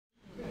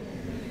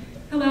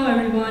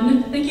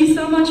everyone. Thank you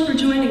so much for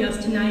joining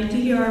us tonight to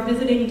hear our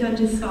visiting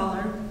Doenges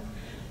scholar.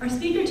 Our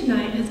speaker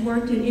tonight has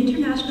worked in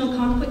international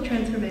conflict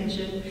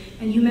transformation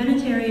and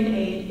humanitarian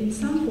aid in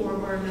some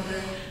form or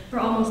another for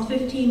almost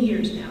 15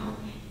 years now,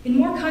 in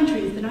more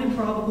countries than I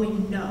probably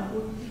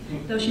know,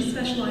 though she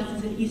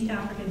specializes in East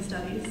African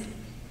studies.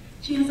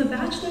 She has a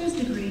bachelor's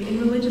degree in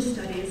religious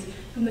studies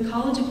from the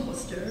College of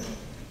Worcester.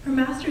 Her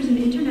master's in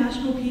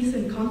international peace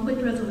and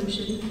conflict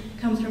resolution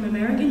comes from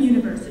American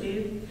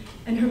University,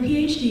 and her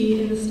PhD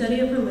in the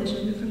study of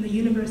religion from the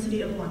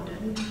University of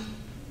London.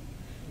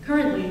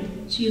 Currently,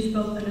 she is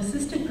both an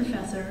assistant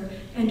professor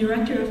and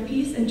director of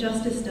peace and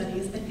justice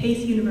studies at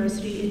Pace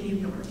University in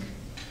New York.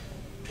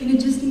 In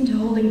addition to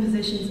holding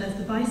positions as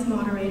the vice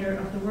moderator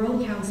of the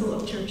World Council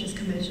of Churches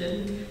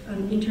Commission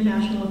on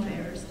International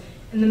Affairs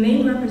and the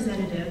main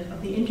representative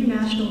of the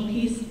International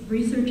Peace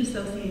Research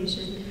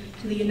Association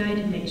to the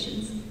United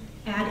Nations,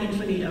 ad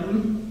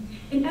infinitum.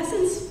 In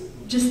essence,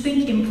 just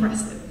think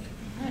impressive.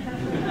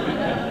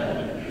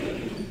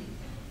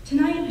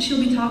 Tonight, she'll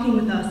be talking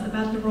with us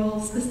about the role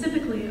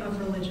specifically of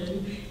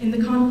religion in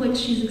the conflicts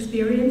she's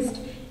experienced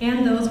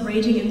and those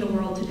raging in the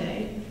world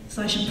today,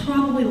 so I should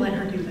probably let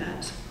her do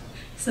that.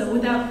 So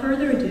without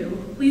further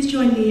ado, please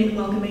join me in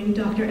welcoming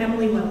Dr.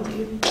 Emily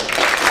Welty.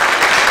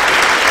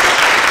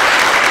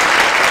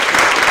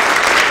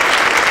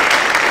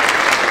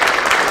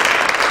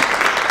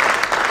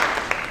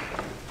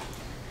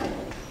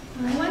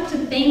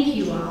 Thank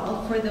you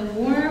all for the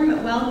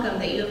warm welcome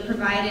that you have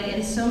provided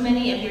in so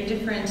many of your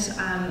different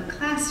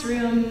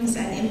classrooms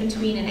and in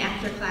between and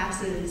after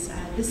classes.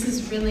 This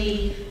is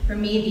really, for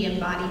me, the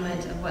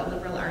embodiment of what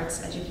liberal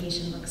arts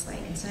education looks like.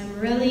 And so I'm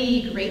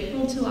really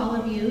grateful to all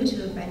of you to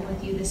have been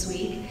with you this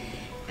week.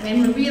 And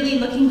I'm really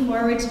looking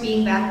forward to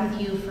being back with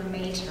you for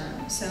May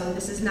term. So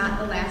this is not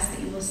the last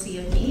that you will see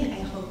of me.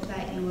 I hope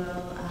that you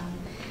will,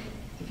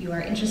 if you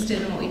are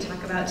interested in what we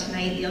talk about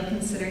tonight, you'll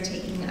consider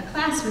taking a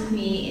class with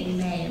me in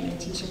May. I'm going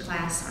to teach a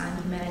class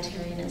on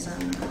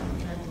humanitarianism in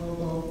a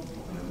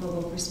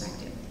global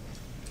perspective.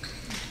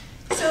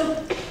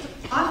 So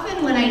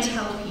often when I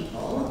tell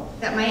people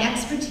that my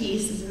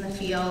expertise is in the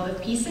field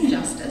of peace and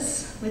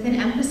justice, with an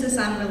emphasis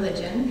on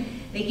religion,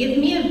 they give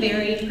me a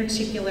very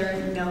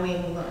particular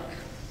knowing look.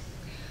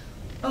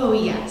 Oh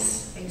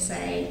yes, they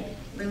say,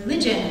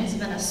 religion has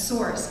been a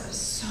source of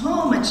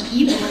so much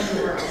evil in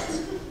the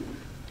world.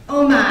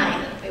 Oh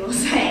my, they will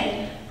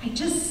say, I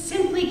just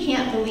simply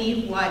can't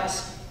believe what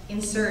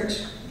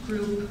insert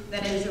group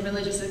that is a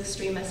religious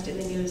extremist in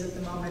the news at the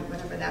moment,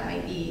 whatever that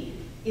might be,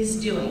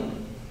 is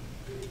doing.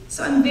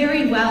 So I'm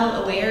very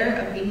well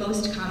aware of the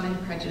most common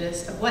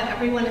prejudice of what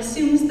everyone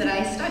assumes that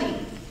I study.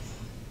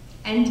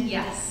 And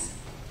yes,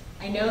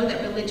 I know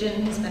that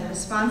religion has been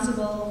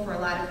responsible for a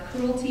lot of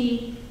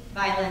cruelty,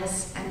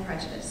 violence, and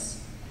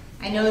prejudice.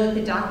 I know that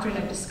the doctrine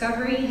of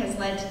discovery has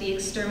led to the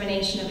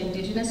extermination of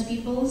indigenous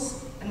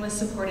peoples and was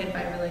supported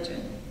by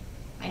religion.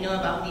 I know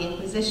about the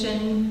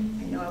Inquisition,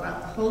 I know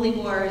about the Holy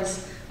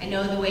Wars, I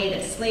know the way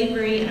that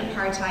slavery and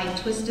apartheid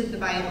twisted the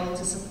Bible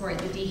to support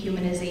the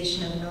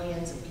dehumanization of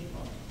millions of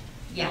people.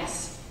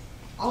 Yes,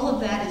 all of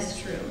that is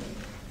true.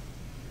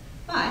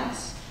 But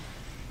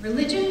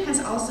religion has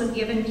also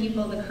given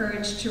people the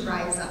courage to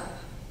rise up,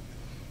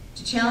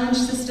 to challenge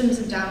systems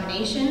of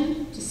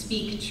domination, to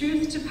speak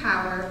truth to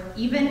power,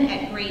 even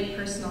at great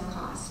personal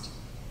cost.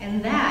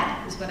 And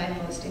that is what I'm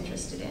most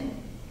interested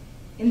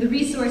in the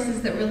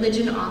resources that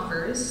religion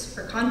offers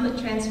for conflict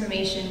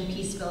transformation,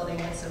 peace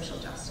building, and social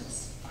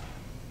justice.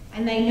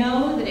 And I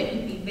know that it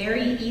can be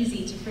very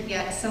easy to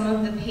forget some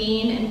of the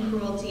pain and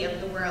cruelty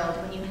of the world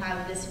when you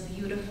have this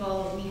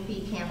beautiful,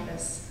 leafy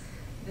campus,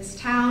 this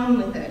town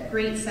with a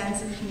great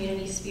sense of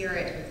community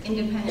spirit, with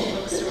independent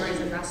bookstores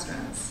and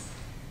restaurants.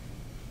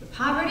 The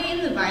poverty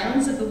and the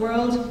violence of the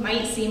world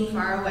might seem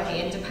far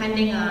away, and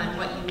depending on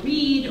what you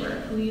read or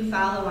who you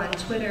follow on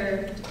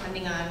Twitter,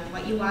 depending on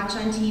what you watch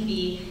on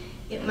TV,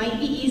 it might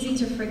be easy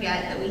to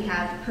forget that we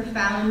have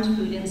profound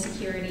food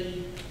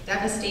insecurity,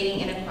 devastating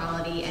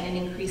inequality, and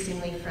an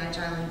increasingly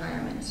fragile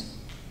environment.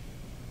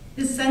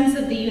 This sense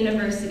of the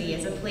university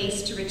as a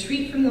place to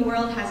retreat from the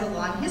world has a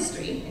long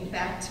history. In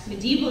fact,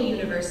 medieval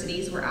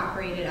universities were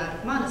operated out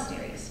of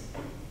monasteries.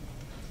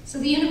 So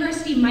the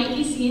university might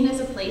be seen as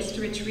a place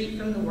to retreat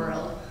from the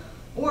world,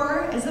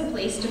 or as a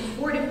place to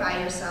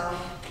fortify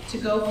yourself to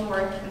go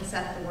forth and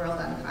set the world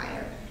on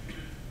fire.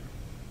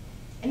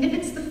 And if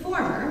it's the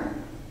former,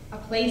 a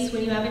place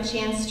when you have a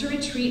chance to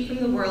retreat from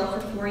the world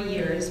for 4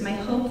 years, my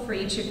hope for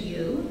each of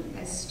you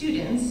as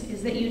students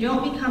is that you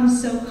don't become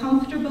so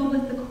comfortable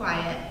with the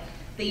quiet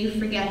that you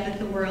forget that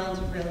the world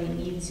really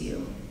needs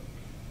you.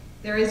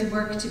 There is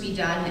work to be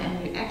done,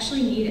 and we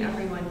actually need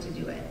everyone to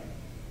do it.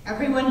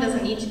 Everyone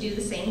doesn't need to do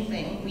the same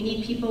thing. We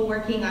need people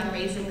working on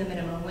raising the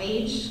minimum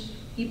wage,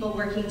 people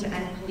working to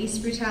end police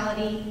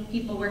brutality,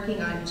 people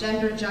working on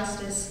gender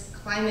justice,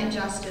 climate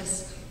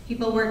justice,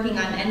 people working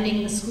on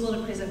ending the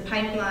school-to-prison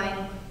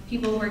pipeline,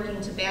 people working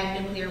to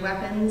ban nuclear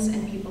weapons,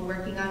 and people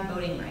working on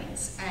voting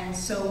rights, and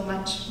so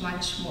much,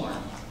 much more.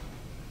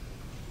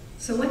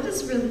 So what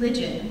does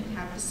religion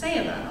have to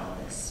say about all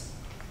this?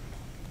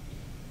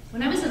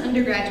 When I was an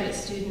undergraduate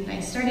student, I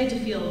started to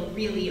feel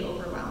really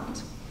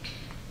overwhelmed.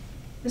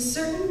 At a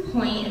certain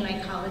point in my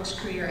college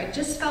career, I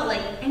just felt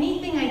like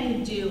anything I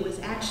could do was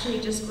actually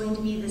just going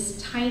to be this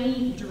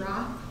tiny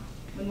drop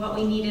when what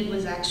we needed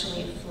was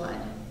actually a flood.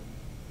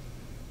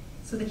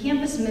 So the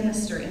campus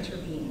minister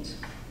intervened,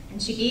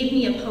 and she gave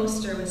me a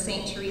poster with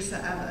St. Teresa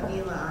of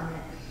Avila on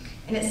it.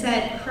 And it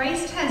said,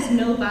 "Christ has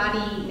no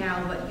body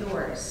now but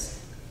yours,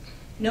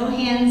 no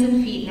hands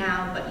and feet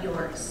now but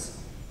yours.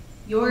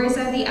 Yours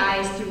are the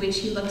eyes through which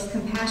he looks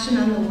compassion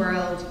on the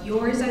world.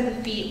 Yours are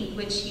the feet with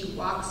which he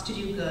walks to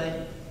do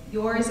good.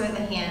 Yours are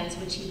the hands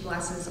which he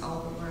blesses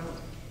all the world."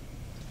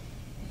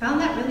 I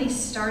found that really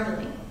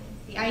startling.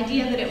 The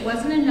idea that it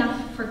wasn't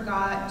enough for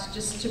God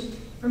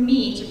for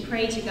me to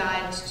pray to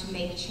God to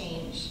make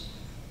change.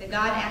 That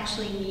God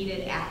actually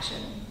needed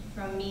action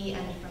from me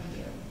and from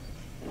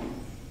you.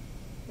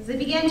 As I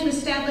began to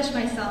establish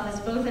myself as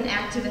both an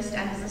activist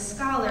and as a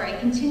scholar, I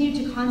continued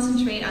to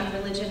concentrate on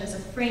religion as a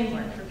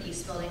framework for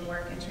peace-building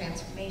work and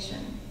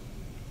transformation.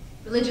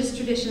 Religious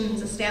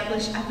traditions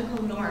establish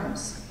ethical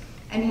norms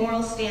and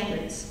moral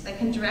standards that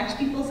can direct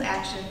people's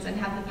actions and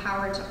have the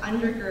power to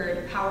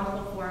undergird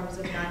powerful forms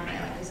of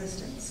nonviolent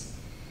resistance.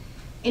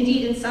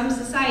 Indeed, in some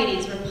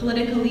societies where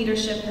political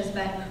leadership has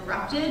been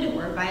corrupted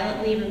or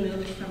violently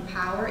removed from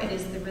power, it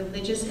is the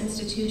religious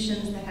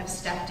institutions that have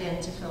stepped in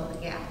to fill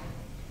the gap.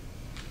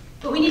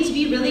 But we need to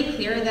be really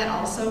clear that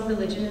also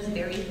religion is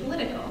very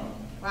political.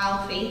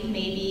 While faith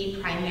may be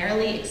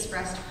primarily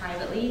expressed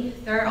privately,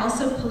 there are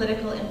also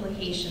political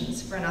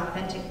implications for an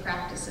authentic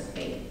practice of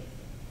faith.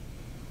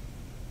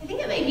 I think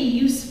it may be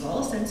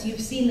useful, since you've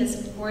seen this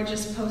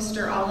gorgeous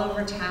poster all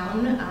over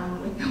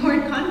town with the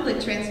word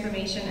conflict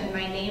transformation and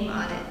my name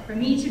on it, for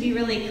me to be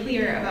really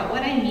clear about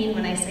what I mean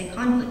when I say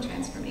conflict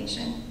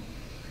transformation.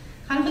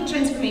 Conflict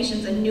transformation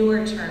is a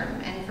newer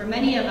term, and for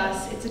many of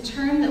us, it's a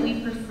term that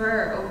we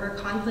prefer over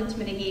conflict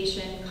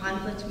mitigation,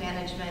 conflict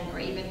management, or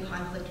even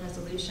conflict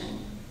resolution.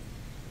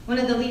 One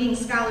of the leading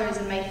scholars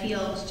in my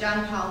field,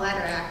 John Paul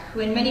Lederach, who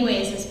in many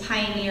ways has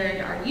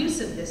pioneered our use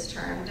of this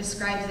term,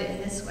 describes it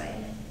in this way.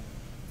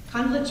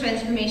 Conflict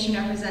transformation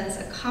represents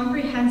a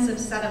comprehensive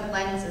set of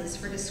lenses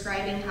for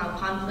describing how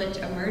conflict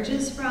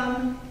emerges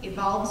from,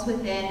 evolves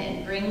within,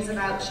 and brings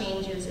about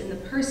changes in the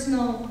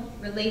personal,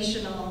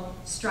 relational,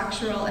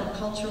 structural, and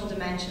cultural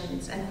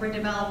dimensions, and for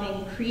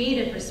developing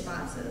creative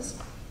responses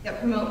that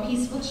promote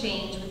peaceful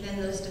change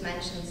within those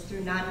dimensions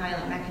through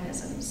nonviolent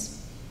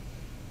mechanisms.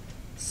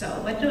 So,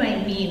 what do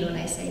I mean when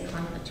I say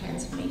conflict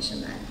transformation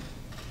then?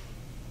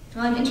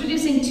 Well, I'm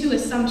introducing two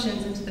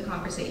assumptions into the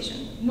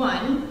conversation.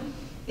 One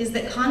is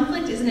that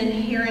conflict is an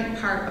inherent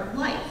part of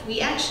life.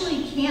 We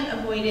actually can't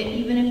avoid it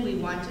even if we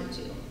wanted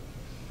to.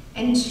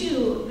 And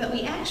two, that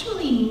we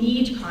actually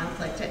need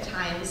conflict at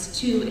times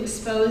to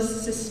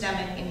expose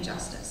systemic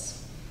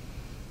injustice.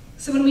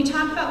 So when we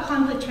talk about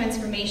conflict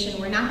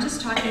transformation, we're not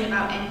just talking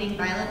about ending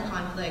violent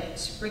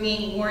conflict,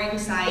 bringing warring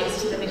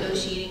sides to the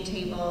negotiating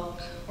table,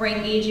 or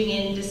engaging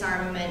in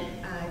disarmament,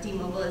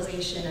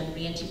 demobilization, and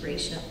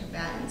reintegration of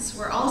combatants.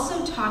 We're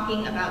also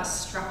talking about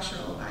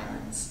structural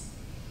violence.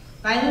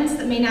 Violence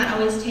that may not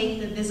always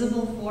take the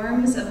visible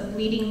forms of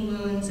bleeding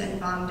wounds and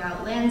bombed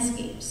out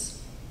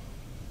landscapes.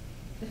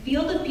 The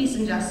field of peace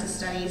and justice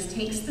studies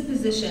takes the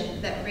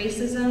position that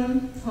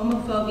racism,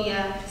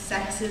 homophobia,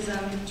 sexism,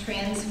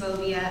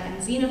 transphobia,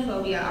 and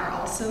xenophobia are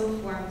also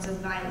forms of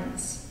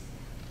violence.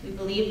 We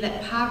believe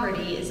that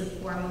poverty is a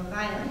form of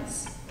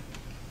violence.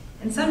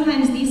 And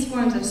sometimes these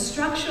forms of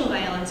structural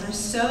violence are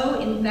so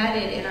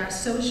embedded in our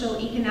social,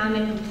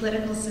 economic, and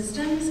political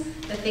systems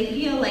that they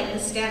feel like the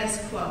status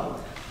quo,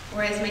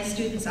 or as my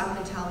students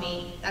often tell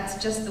me,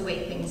 that's just the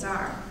way things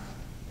are.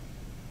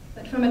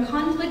 But from a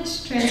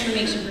conflict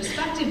transformation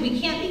perspective, we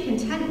can't be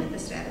content with the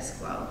status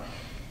quo.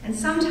 And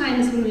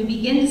sometimes when we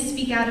begin to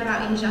speak out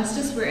about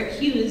injustice, we're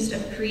accused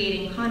of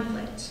creating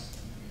conflict.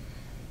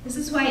 This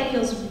is why it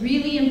feels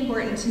really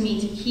important to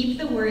me to keep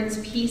the words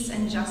peace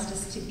and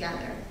justice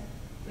together.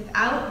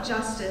 Without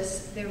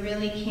justice, there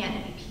really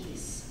can't be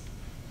peace.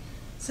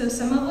 So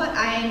some of what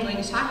I am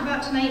going to talk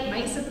about tonight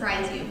might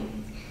surprise you.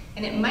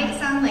 And it might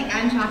sound like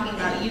I'm talking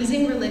about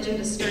using religion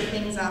to stir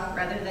things up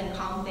rather than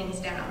calm things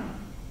down.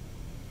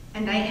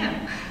 And I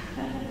am.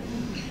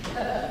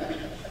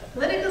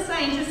 Political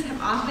scientists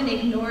have often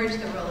ignored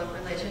the role of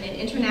religion in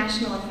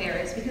international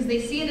affairs because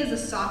they see it as a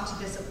soft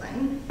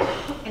discipline.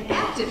 And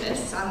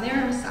activists, on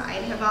their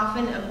side, have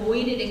often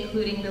avoided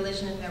including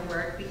religion in their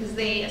work because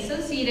they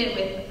associate it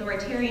with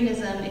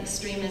authoritarianism,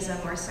 extremism,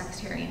 or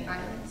sectarian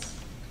violence.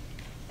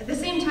 At the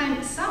same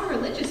time, some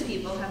religious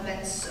people have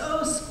been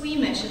so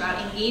squeamish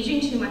about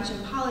engaging too much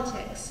in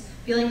politics,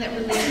 feeling that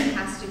religion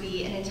has to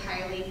be an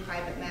entirely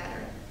private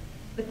matter.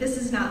 But this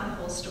is not the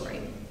whole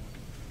story.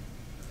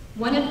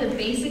 One of the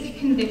basic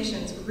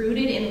convictions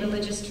rooted in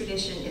religious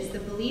tradition is the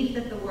belief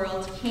that the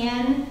world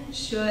can,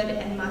 should,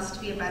 and must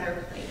be a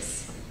better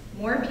place,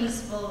 more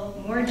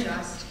peaceful, more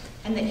just,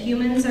 and that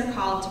humans are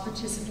called to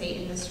participate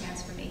in this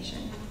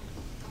transformation.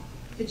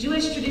 The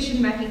Jewish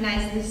tradition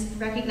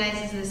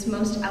recognizes this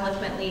most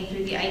eloquently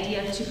through the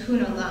idea of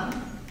tikkun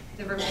olam,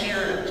 the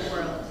repairer of the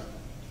world.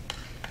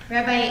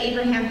 Rabbi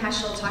Abraham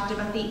Heschel talked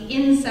about the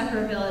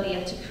inseparability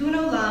of tikkun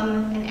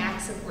olam and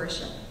acts of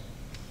worship.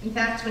 In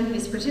fact, when he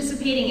was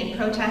participating in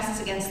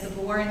protests against the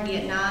war in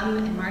Vietnam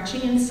and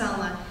marching in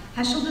Selma,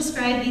 Heschel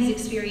described these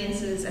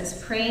experiences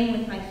as praying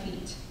with my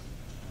feet.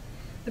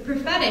 The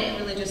prophetic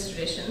religious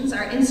traditions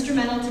are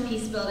instrumental to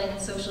peace building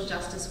and social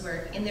justice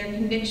work in their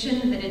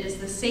conviction that it is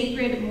the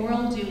sacred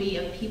moral duty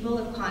of people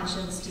of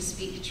conscience to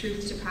speak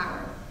truth to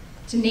power,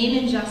 to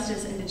name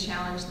injustice and to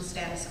challenge the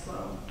status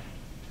quo,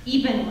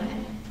 even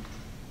when,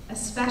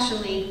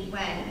 especially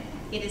when,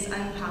 it is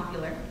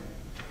unpopular.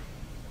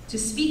 To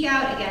speak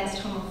out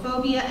against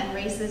homophobia and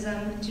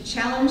racism, to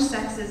challenge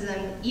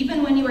sexism,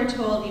 even when you are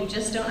told you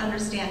just don't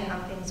understand how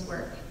things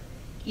work,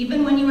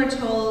 even when you are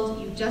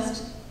told you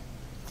just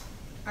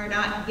are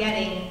not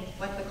getting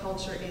what the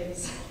culture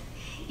is,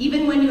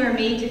 even when you are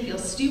made to feel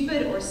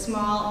stupid or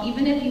small,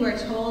 even if you are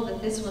told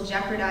that this will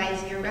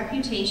jeopardize your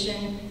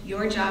reputation,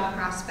 your job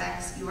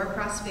prospects, your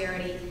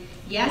prosperity.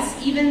 Yes,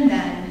 even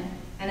then,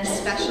 and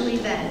especially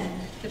then,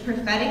 the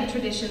prophetic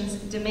traditions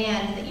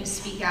demand that you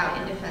speak out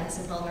in defense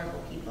of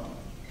vulnerable people.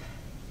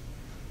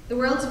 The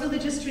world's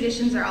religious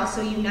traditions are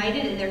also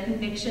united in their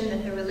conviction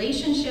that the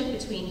relationship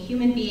between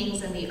human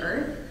beings and the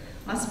earth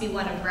must be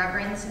one of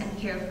reverence and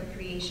care for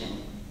creation.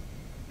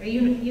 They're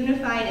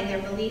unified in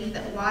their belief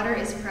that water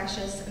is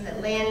precious and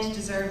that land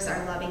deserves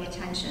our loving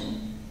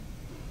attention.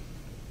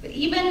 But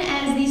even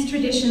as these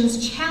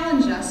traditions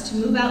challenge us to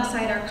move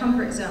outside our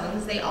comfort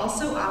zones, they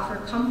also offer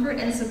comfort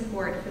and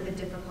support for the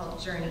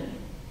difficult journey.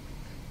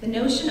 The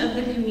notion of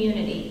the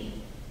community,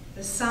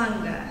 the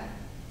sangha,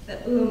 the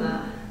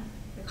ummah,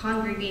 the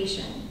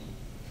congregation,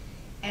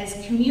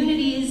 as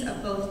communities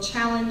of both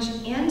challenge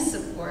and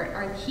support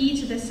are key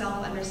to the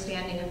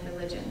self-understanding of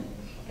religion.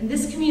 And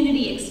this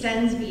community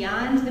extends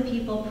beyond the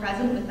people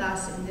present with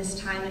us in this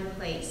time and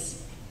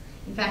place.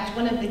 In fact,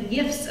 one of the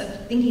gifts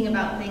of thinking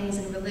about things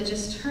in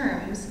religious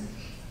terms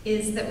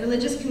is that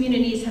religious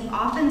communities have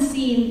often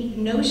seen the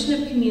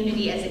notion of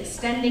community as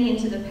extending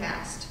into the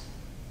past,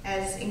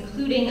 as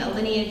including a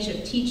lineage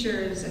of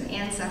teachers and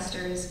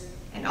ancestors,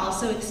 and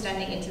also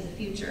extending into the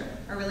future,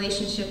 a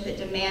relationship that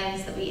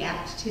demands that we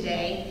act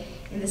today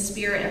in the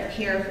spirit of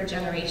care for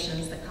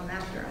generations that come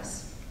after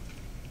us.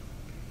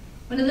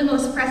 One of the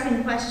most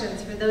pressing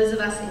questions for those of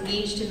us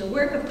engaged in the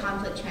work of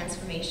conflict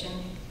transformation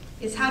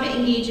is how to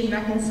engage in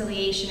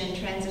reconciliation and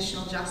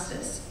transitional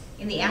justice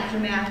in the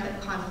aftermath of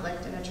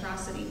conflict and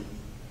atrocity.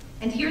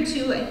 And here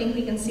too, I think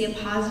we can see a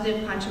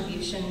positive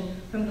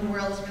contribution from the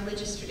world's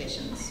religious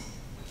traditions.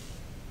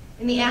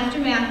 In the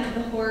aftermath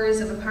of the horrors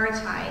of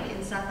apartheid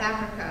in South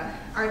Africa,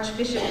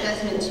 Archbishop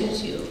Desmond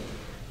Tutu,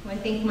 who I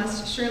think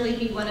must surely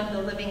be one of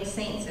the living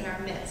saints in our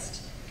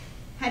midst,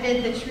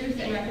 headed the Truth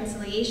and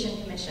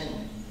Reconciliation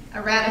Commission,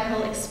 a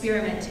radical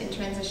experiment in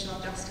transitional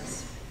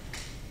justice.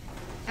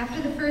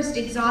 After the first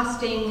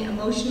exhausting,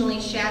 emotionally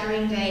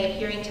shattering day of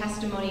hearing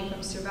testimony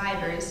from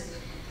survivors,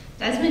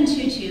 Desmond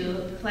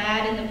Tutu,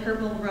 clad in the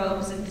purple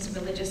robes of his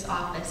religious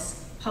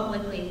office,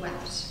 publicly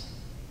wept.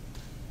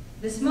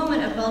 This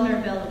moment of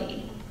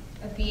vulnerability,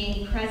 of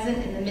being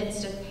present in the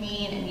midst of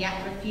pain and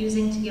yet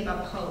refusing to give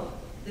up hope,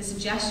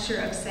 this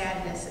gesture of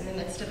sadness in the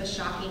midst of a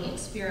shocking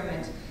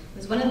experiment,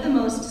 was one of the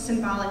most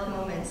symbolic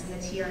moments in the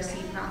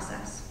TRC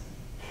process.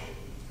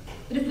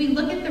 But if we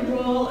look at the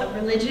role of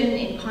religion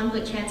in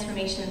conflict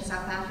transformation in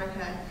South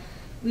Africa,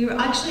 we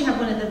actually have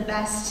one of the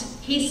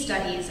best case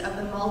studies of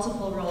the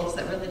multiple roles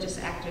that religious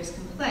actors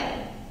can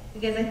play.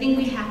 Because I think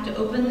we have to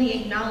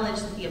openly acknowledge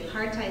that the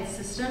apartheid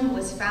system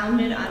was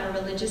founded on a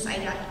religious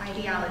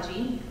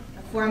ideology,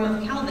 a form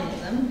of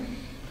Calvinism,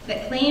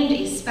 that claimed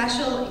a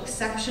special,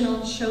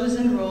 exceptional,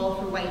 chosen role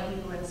for white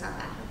people in South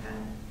Africa.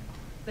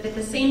 But at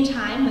the same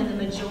time, when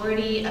the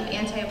majority of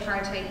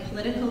anti-apartheid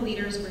political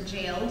leaders were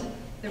jailed,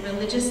 the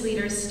religious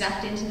leaders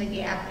stepped into the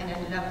gap and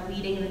ended up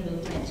leading the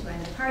movement to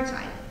end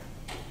apartheid.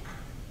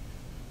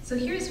 So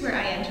here's where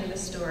I enter the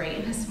story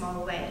in a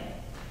small way.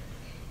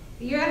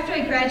 The year after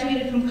I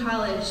graduated from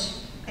college,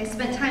 I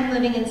spent time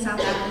living in South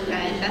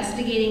Africa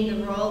investigating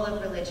the role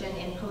of religion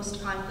in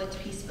post-conflict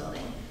peace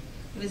building.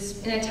 It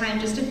was in a time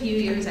just a few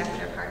years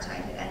after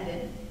apartheid had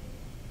ended.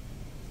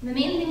 The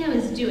main thing I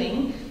was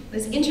doing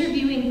was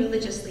interviewing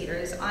religious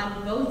leaders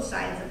on both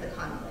sides of the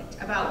conflict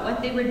about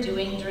what they were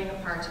doing during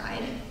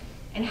apartheid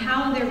and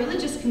how their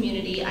religious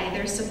community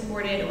either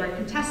supported or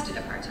contested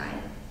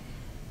apartheid.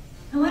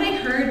 And what I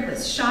heard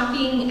was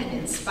shocking and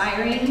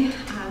inspiring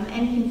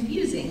and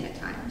confusing at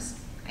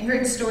times. I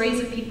heard stories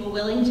of people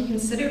willing to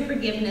consider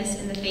forgiveness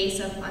in the face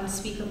of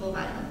unspeakable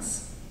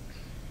violence.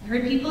 I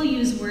heard people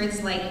use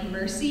words like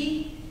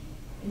mercy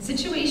in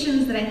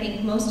situations that I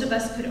think most of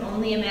us could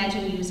only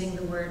imagine using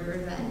the word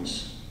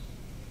revenge.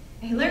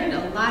 I learned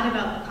a lot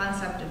about the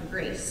concept of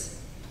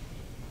grace,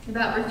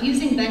 about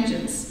refusing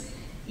vengeance,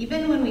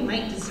 even when we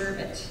might deserve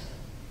it.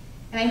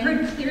 And I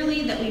heard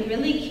clearly that we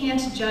really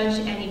can't judge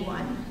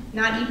anyone,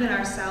 not even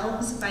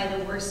ourselves, by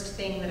the worst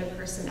thing that a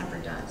person ever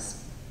does.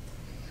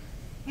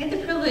 I had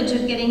the privilege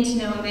of getting to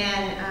know a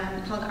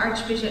man called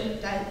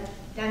Archbishop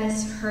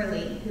Dennis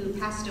Hurley, who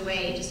passed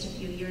away just a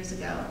few years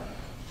ago.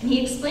 And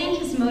he explained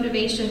his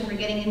motivation for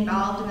getting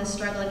involved in the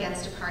struggle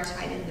against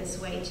apartheid in this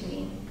way to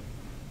me.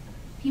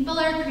 People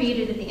are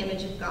created in the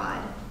image of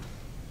God,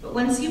 but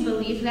once you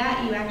believe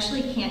that, you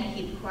actually can't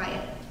keep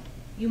quiet.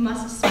 You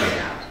must speak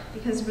out,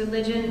 because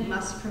religion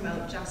must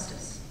promote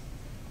justice.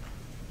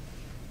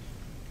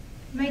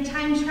 In my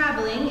time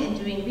traveling and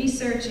doing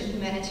research and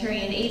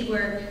humanitarian aid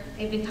work,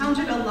 I've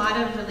encountered a lot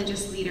of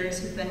religious leaders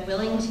who've been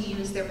willing to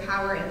use their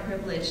power and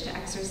privilege to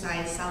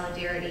exercise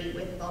solidarity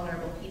with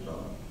vulnerable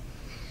people.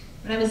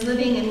 When I was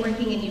living and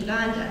working in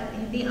Uganda, I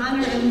had the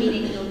honor of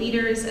meeting the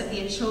leaders of the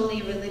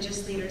Acholi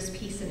Religious Leaders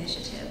Peace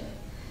Initiative.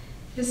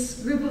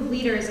 This group of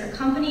leaders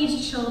accompanied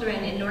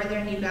children in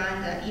northern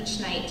Uganda each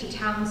night to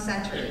town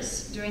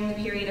centers during the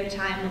period of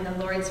time when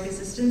the Lord's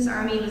Resistance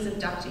Army was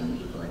abducting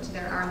people into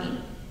their army.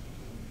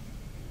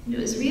 And it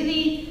was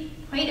really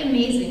quite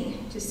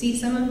amazing to see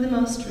some of the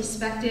most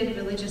respected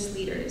religious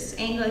leaders,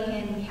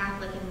 Anglican,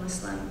 Catholic, and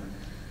Muslim,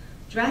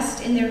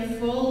 dressed in their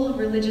full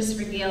religious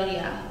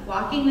regalia,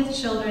 walking with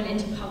children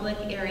into public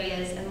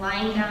areas and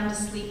lying down to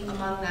sleep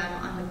among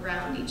them on the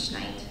ground each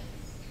night.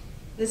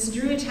 This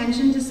drew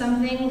attention to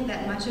something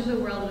that much of the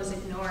world was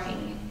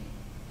ignoring,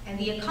 and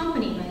the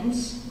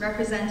accompaniment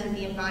represented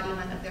the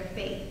embodiment of their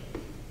faith.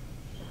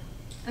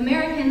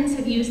 Americans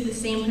have used the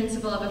same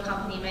principle of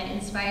accompaniment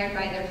inspired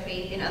by their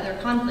faith in other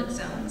conflict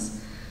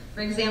zones.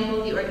 For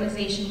example, the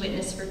organization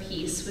Witness for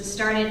Peace was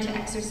started to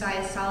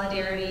exercise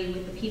solidarity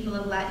with the people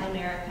of Latin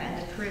America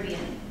and the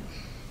Caribbean.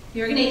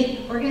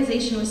 The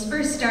organization was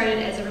first started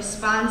as a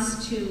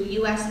response to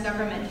U.S.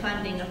 government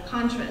funding of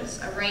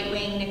Contras, a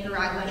right-wing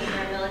Nicaraguan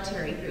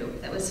paramilitary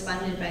group that was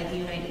funded by the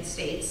United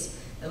States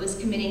that was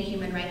committing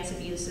human rights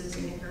abuses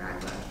in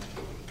Nicaragua.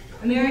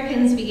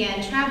 Americans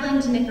began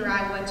traveling to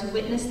Nicaragua to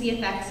witness the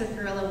effects of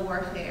guerrilla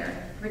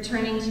warfare,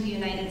 returning to the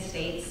United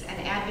States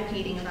and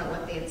advocating about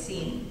what they had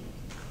seen.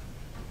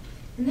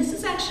 And this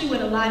is actually what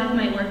a lot of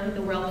my work with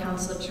the World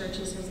Council of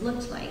Churches has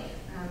looked like.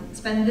 It's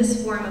been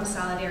this form of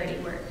solidarity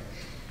work.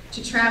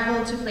 To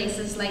travel to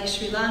places like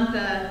Sri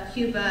Lanka,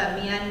 Cuba,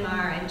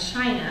 Myanmar, and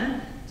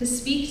China to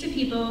speak to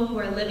people who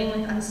are living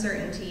with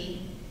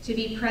uncertainty, to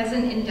be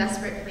present in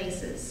desperate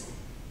places.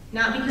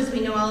 Not because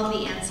we know all of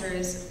the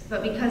answers,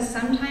 but because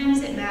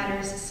sometimes it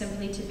matters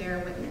simply to bear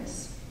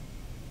witness.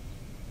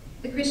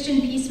 The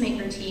Christian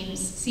Peacemaker teams,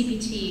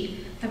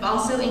 CPT, have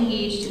also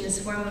engaged in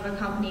this form of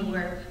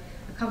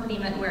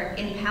accompaniment work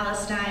in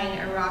Palestine,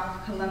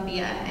 Iraq,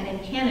 Colombia, and in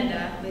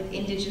Canada with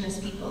Indigenous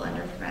people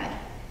under threat.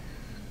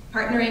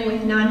 Partnering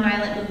with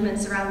nonviolent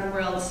movements around the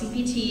world,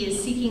 CPT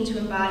is seeking to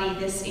embody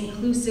this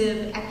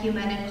inclusive,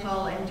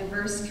 ecumenical, and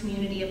diverse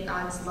community of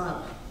God's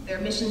love. Their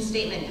mission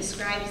statement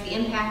describes the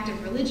impact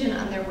of religion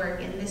on their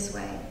work in this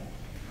way.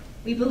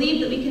 We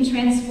believe that we can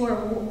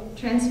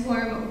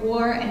transform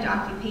war and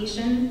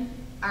occupation,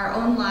 our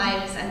own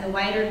lives, and the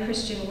wider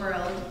Christian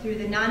world through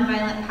the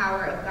nonviolent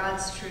power of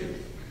God's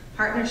truth,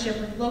 partnership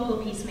with local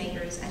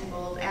peacemakers, and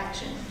bold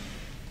action.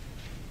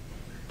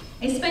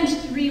 I spent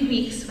 3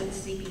 weeks with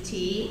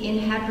CPT in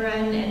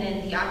Hebron and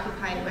in the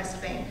occupied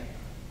West Bank.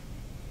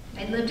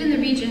 I'd lived in the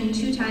region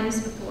 2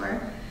 times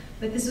before,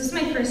 but this was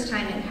my first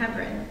time in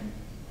Hebron.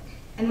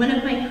 And one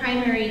of my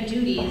primary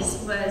duties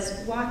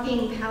was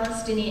walking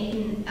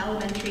Palestinian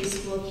elementary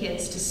school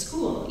kids to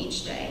school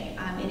each day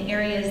in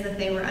areas that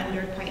they were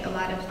under quite a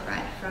lot of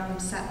threat from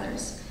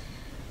settlers.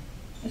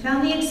 I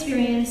found the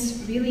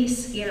experience really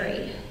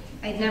scary.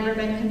 I'd never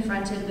been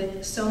confronted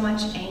with so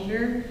much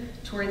anger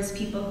towards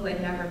people who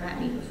had never met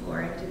me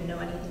before and didn't know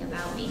anything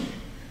about me.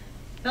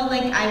 Felt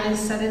like I was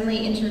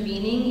suddenly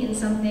intervening in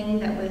something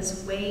that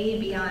was way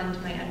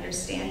beyond my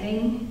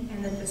understanding,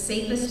 and that the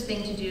safest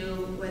thing to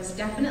do was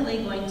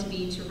definitely going to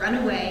be to run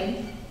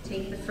away,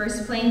 take the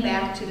first plane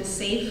back to the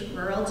safe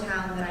rural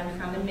town that I'm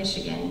from in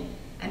Michigan,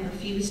 and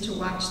refuse to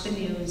watch the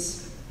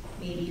news,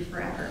 maybe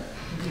forever.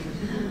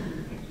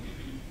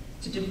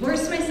 To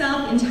divorce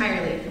myself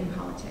entirely from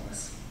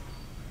politics.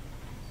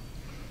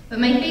 But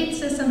my faith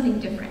says something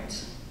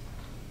different.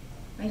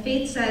 My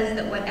faith says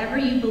that whatever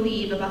you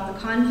believe about the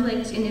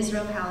conflict in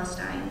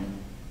Israel-Palestine,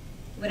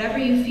 whatever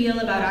you feel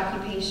about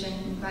occupation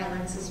and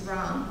violence is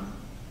wrong.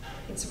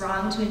 It's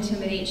wrong to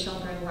intimidate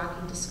children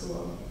walking to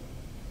school.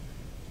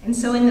 And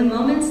so in the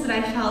moments that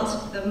I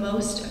felt the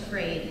most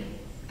afraid,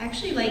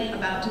 actually like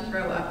about to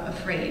throw up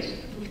afraid,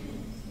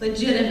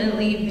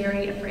 legitimately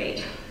very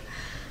afraid,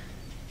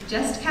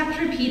 just kept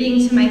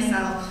repeating to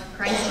myself,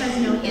 Christ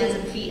has no hands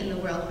and feet in the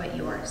world but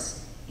yours.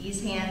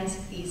 These hands,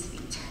 these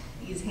feet.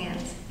 These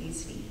hands,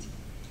 these feet.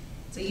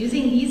 So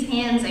using these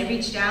hands, I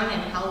reached down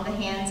and held the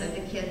hands of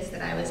the kids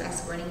that I was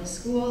escorting to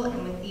school,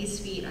 and with these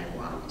feet, I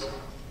walked.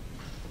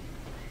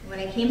 When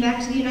I came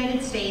back to the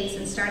United States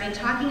and started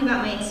talking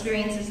about my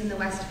experiences in the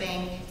West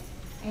Bank,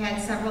 I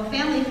had several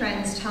family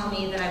friends tell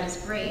me that I was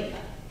brave.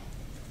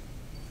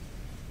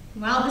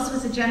 While this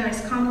was a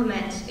generous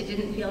compliment, it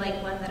didn't feel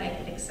like one that I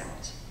could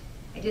accept.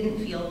 I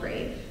didn't feel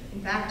brave.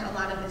 In fact, a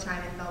lot of the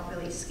time I felt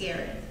really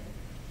scared.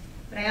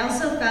 But I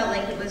also felt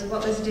like it was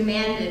what was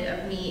demanded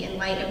of me in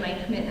light of my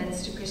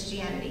commitments to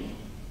Christianity.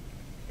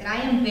 that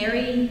I am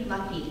very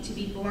lucky to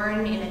be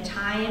born in a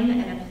time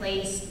and a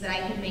place that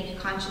I could make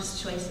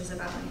conscious choices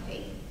about my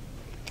faith.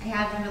 I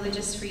have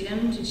religious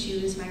freedom to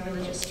choose my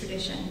religious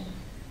tradition.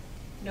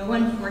 No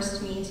one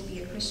forced me to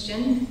be a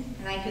Christian,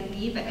 and I could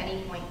leave at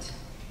any point.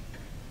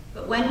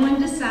 But when one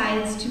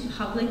decides to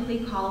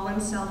publicly call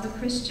oneself a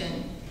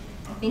Christian,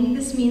 I think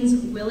this means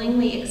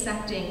willingly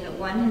accepting that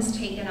one has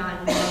taken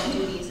on moral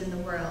duties in the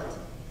world.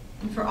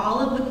 And for all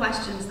of the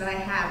questions that I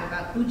have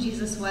about who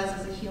Jesus was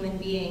as a human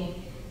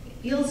being, it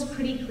feels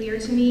pretty clear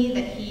to me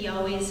that he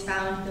always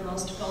found the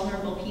most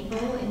vulnerable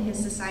people in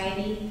his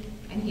society,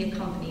 and he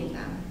accompanied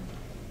them.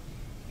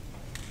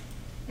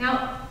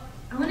 Now,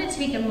 I want to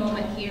take a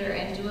moment here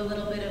and do a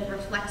little bit of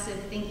reflexive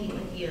thinking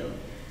with you.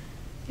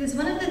 Because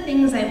one of the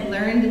things I've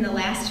learned in the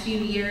last few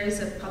years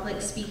of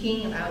public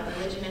speaking about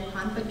religion and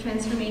conflict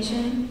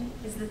transformation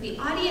is that the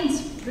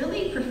audience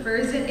really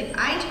prefers it if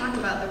I talk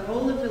about the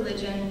role of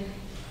religion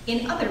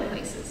in other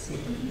places.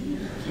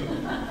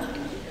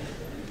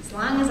 As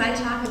long as I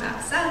talk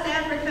about South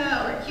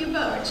Africa or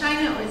Cuba or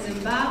China or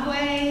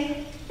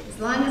Zimbabwe, as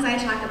long as I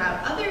talk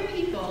about other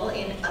people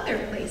in other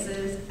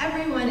places,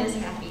 everyone is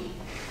happy.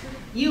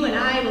 You and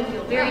I will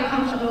feel very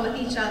comfortable with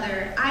each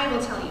other. I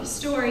will tell you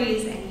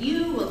stories, and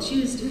you will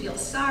choose to feel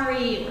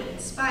sorry or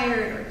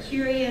inspired or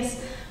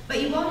curious,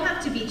 but you won't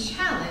have to be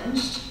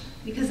challenged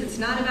because it's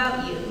not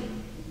about you.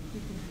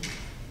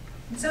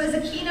 And so as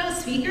a keynote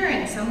speaker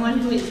and someone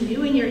who is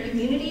new in your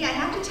community, I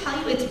have to tell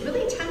you it's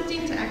really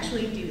tempting to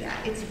actually do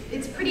that.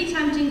 It's pretty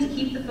tempting to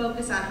keep the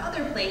focus on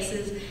other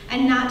places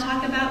and not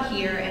talk about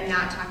here and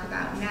not talk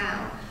about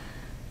now.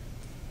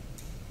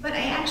 But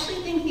I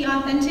actually think the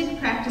authentic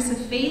practice of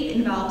faith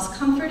involves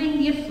comforting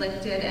the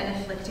afflicted and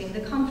afflicting the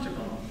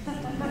comfortable.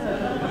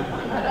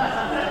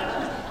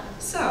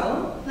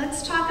 So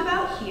let's talk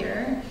about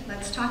here,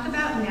 let's talk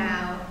about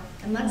now,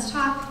 and let's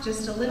talk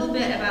just a little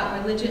bit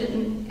about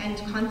religion and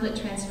conflict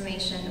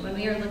transformation when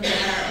we are looking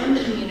at our own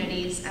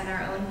communities and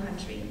our own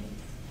country.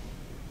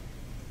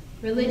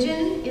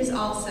 Religion is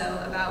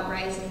also about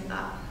rising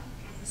up,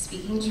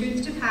 speaking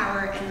truth to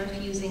power and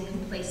refusing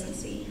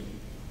complacency.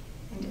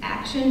 And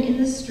action in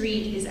the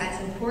street is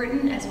as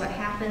important as what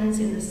happens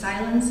in the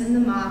silence in the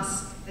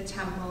mosque, the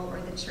temple,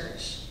 or the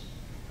church.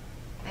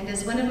 And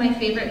as one of my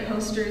favorite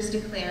posters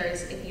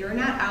declares, if you're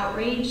not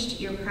outraged,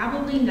 you're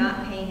probably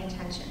not paying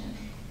attention.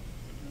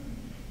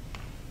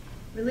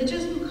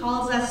 Religion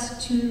calls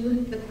us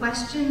to the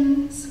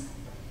questions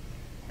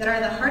that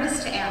are the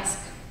hardest to ask.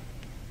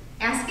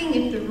 Asking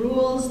if the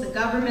rules, the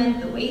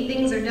government, the way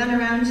things are done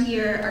around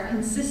here are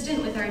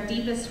consistent with our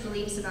deepest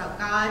beliefs about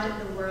God,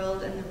 the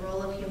world, and the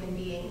role of human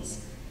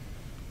beings.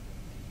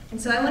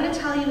 And so I want to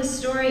tell you a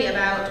story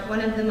about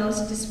one of the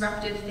most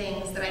disruptive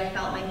things that I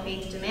felt my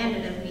faith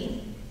demanded of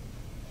me.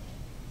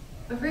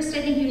 But first,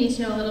 I think you need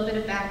to know a little bit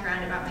of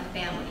background about my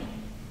family.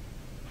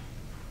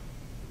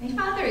 My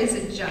father is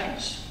a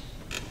judge.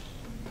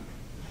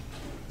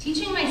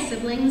 Teaching my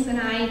siblings and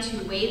I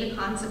to weigh the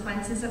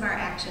consequences of our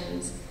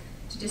actions,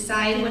 to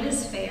decide what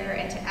is fair,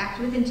 and to act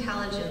with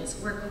intelligence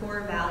were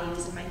core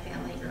values in my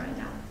family growing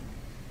up.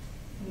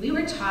 And we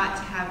were taught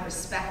to have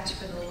respect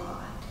for the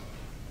law.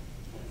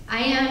 I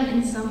am,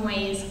 in some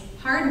ways,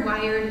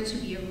 hardwired to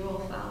be a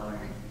rule follower.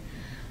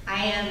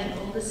 I am an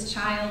oldest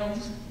child.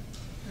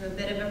 I'm a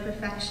bit of a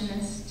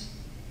perfectionist.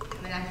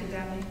 I'm an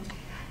academic.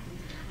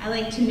 I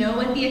like to know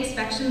what the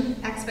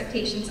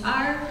expectations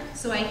are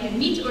so I can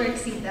meet or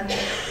exceed them.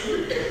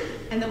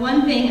 And the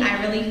one thing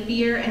I really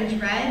fear and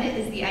dread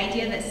is the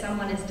idea that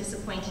someone is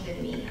disappointed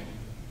in me.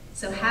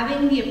 So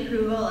having the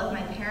approval of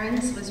my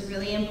parents was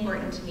really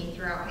important to me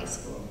throughout high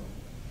school.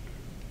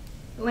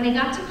 But when I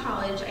got to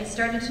college, I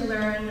started to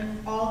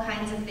learn all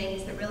kinds of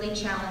things that really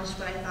challenged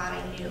what I thought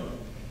I knew.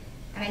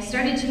 And I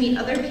started to meet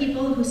other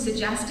people who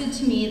suggested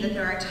to me that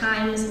there are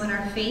times when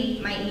our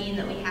faith might mean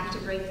that we have to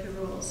break the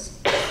rules.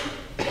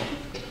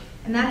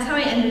 And that's how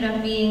I ended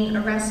up being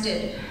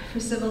arrested for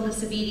civil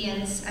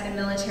disobedience at a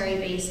military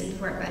base in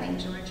Fort Benning,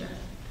 Georgia.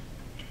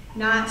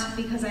 Not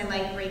because I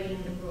like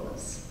breaking the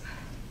rules,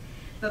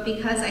 but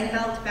because I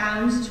felt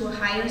bound to a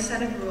higher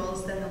set of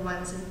rules than the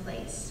ones in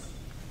place.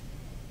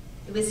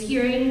 It was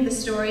hearing the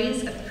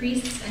stories of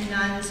priests and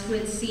nuns who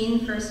had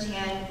seen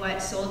firsthand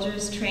what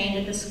soldiers trained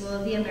at the School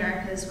of the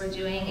Americas were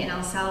doing in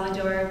El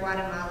Salvador,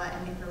 Guatemala,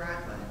 and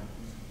Nicaragua.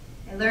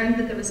 I learned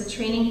that there was a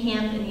training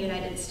camp in the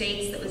United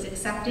States that was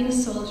accepting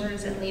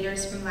soldiers and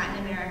leaders from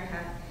Latin America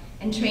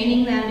and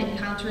training them in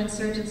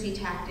counterinsurgency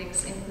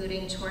tactics,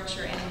 including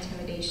torture and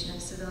intimidation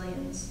of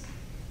civilians.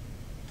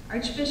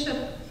 Archbishop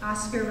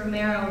Oscar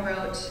Romero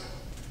wrote,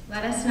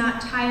 "Let us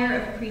not tire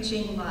of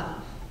preaching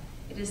love.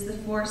 It is the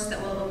force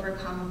that will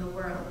overcome the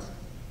world."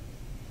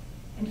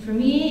 And for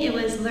me, it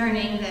was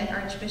learning that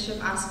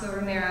Archbishop Oscar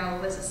Romero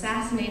was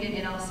assassinated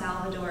in El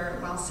Salvador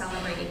while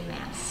celebrating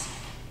Mass.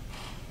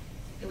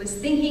 It was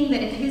thinking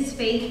that if his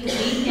faith could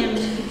lead him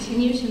to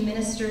continue to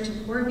minister to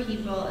poor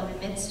people in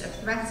the midst of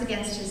threats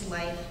against his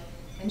life,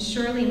 then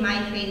surely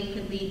my faith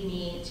could lead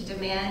me to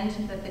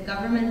demand that the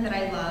government that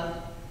I love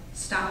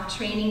stop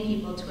training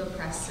people to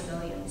oppress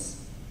civilians.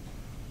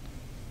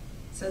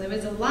 So there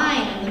was a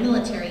line on the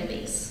military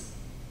base.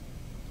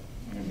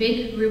 And a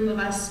big group of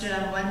us stood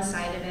on one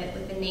side of it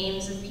with the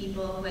names of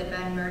people who had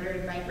been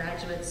murdered by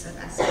graduates of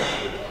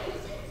SF.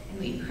 And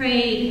we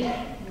prayed,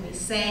 and we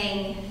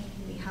sang,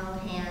 and we held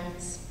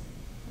hands,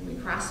 and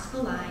we crossed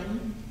the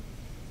line,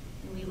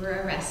 and we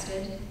were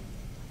arrested,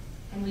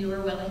 and we were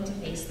willing to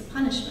face the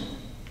punishment.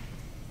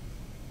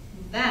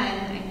 And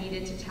then I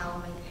needed to tell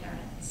my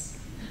parents.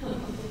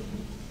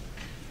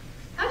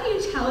 How do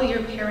you tell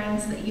your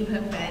parents that you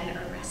have been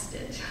arrested?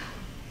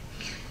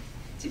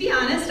 To be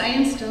honest, I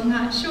am still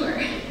not sure.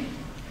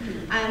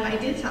 I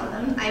did tell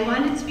them. I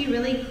wanted to be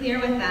really clear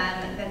with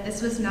them that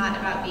this was not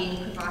about being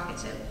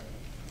provocative.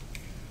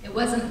 It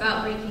wasn't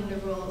about breaking the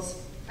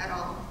rules at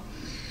all.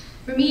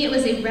 For me, it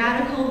was a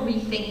radical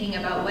rethinking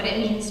about what it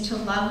means to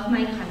love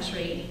my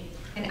country,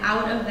 and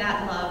out of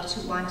that love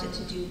to want it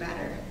to do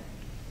better.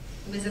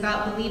 It was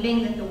about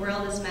believing that the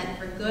world is meant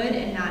for good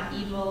and not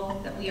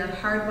evil, that we are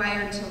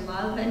hardwired to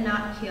love and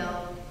not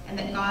kill, and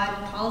that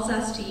God calls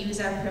us to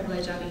use our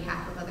privilege on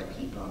behalf of other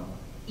people,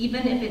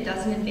 even if it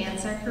doesn't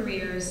advance our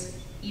careers,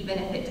 even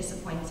if it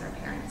disappoints our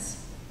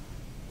parents.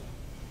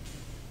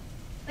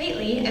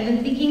 Lately, I've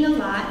been thinking a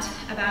lot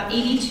about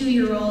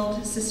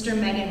 82-year-old Sister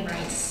Megan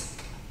Rice,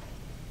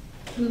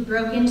 who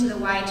broke into the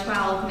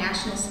Y-12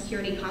 National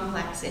Security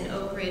Complex in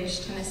Oak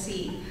Ridge,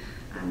 Tennessee,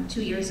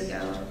 2 years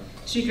ago.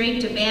 She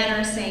draped a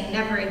banner saying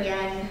 "Never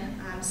Again,"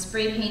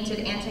 spray-painted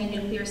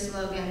anti-nuclear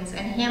slogans, and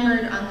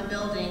hammered on the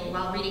building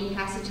while reading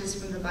passages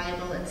from the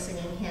Bible and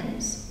singing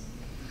hymns.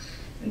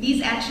 And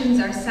these actions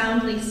are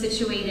soundly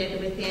situated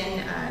within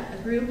a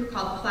group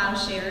called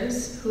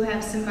Plowshares, who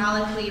have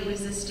symbolically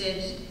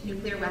resisted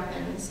nuclear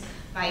weapons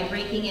by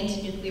breaking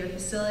into nuclear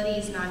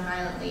facilities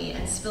nonviolently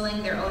and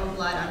spilling their own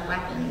blood on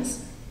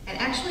weapons, and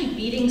actually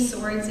beating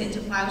swords into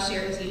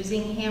plowshares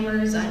using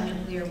hammers on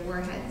nuclear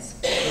warheads.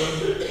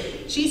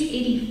 She's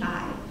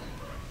 85.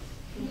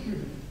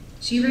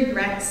 She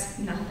regrets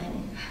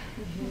nothing.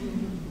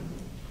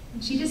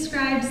 She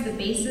describes the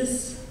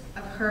basis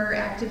of her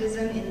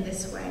activism in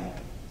this way.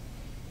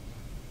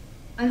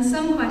 On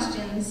some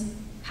questions,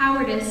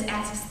 cowardice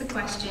asks the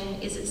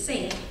question, is it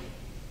safe?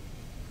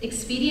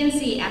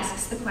 Expediency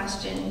asks the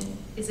question,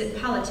 is it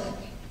politic?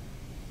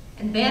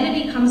 And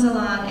vanity comes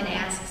along and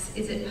asks,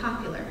 is it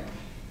popular?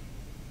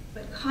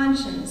 But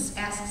conscience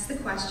asks the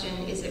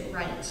question, is it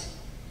right?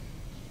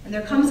 And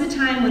there comes a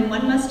time when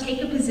one must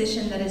take a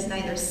position that is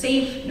neither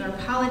safe, nor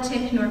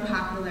politic, nor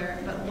popular,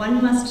 but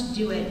one must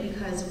do it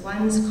because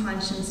one's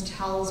conscience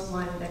tells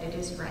one that it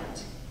is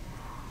right.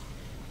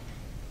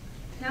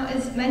 Now,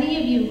 as many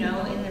of you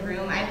know in the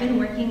room, I've been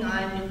working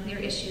on nuclear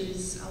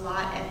issues a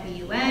lot at the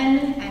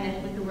UN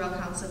and with the World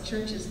Council of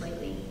Churches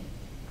lately.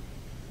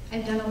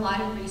 I've done a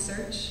lot of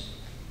research.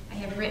 I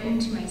have written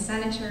to my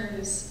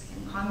senators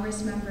and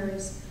Congress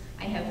members.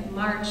 I have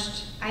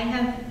marched, I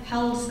have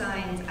held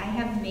signs, I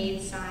have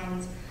made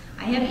signs.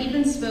 I have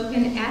even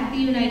spoken at the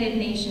United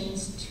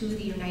Nations to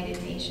the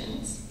United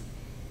Nations.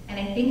 And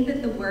I think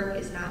that the work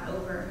is not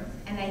over.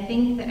 And I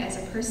think that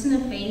as a person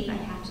of faith, I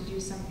have to do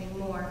something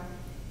more.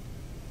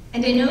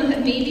 And I know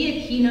that maybe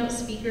a keynote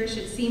speaker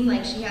should seem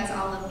like she has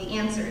all of the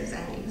answers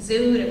and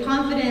exude a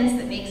confidence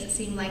that makes it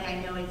seem like I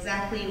know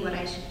exactly what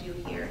I should do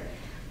here.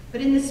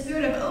 But in the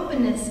spirit of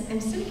openness, I'm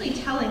simply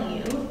telling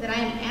you that I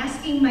am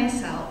asking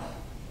myself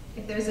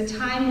if there's a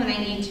time when I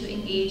need to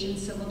engage in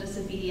civil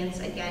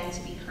disobedience again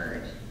to be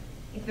heard.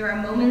 If there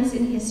are moments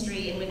in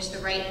history in which the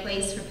right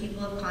place for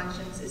people of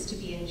conscience is to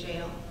be in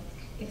jail.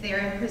 If they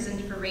are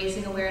imprisoned for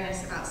raising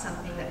awareness about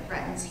something that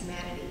threatens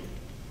humanity.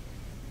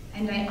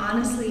 And I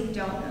honestly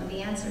don't know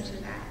the answer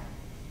to that.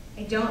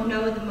 I don't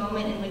know the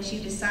moment in which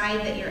you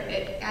decide that your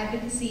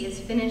advocacy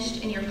is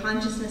finished and your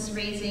consciousness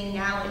raising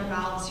now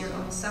involves your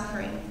own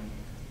suffering.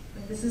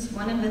 But this is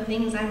one of the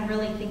things I'm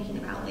really thinking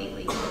about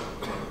lately.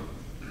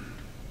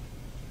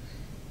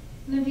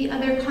 One of the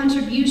other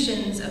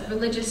contributions of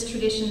religious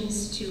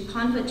traditions to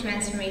conflict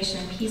transformation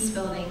and peace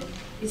building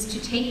is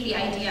to take the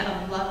idea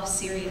of love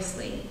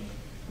seriously.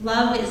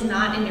 Love is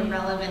not an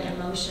irrelevant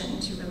emotion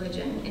to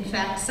religion. In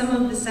fact, some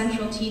of the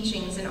central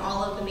teachings in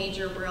all of the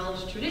major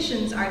world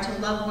traditions are to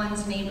love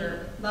one's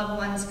neighbor, love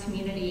one's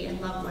community, and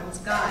love one's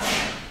God.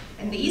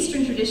 And the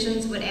Eastern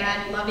traditions would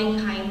add loving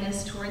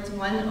kindness towards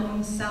one's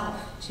own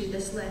self to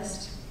this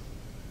list.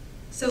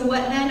 So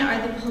what then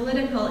are the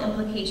political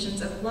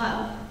implications of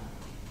love?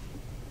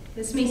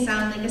 This may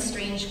sound like a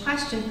strange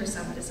question for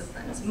some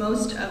disciplines.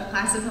 Most of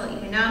classical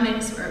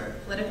economics or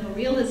political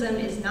realism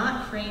is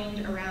not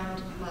framed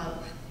around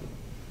love.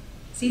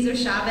 Cesar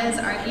Chavez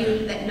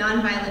argued that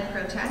nonviolent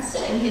protest,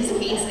 in his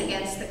case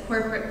against the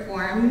corporate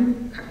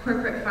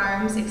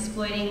farms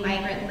exploiting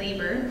migrant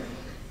labor,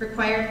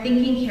 required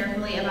thinking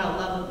carefully about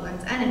love of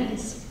one's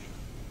enemies.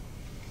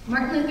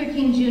 Martin Luther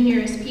King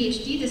Jr.'s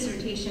PhD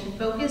dissertation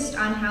focused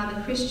on how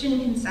the Christian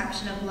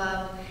conception of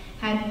love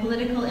had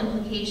political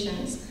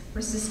implications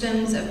for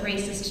systems of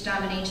racist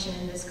domination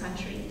in this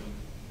country.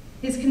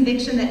 His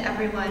conviction that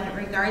everyone,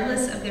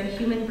 regardless of their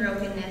human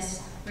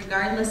brokenness,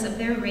 regardless of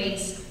their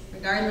race,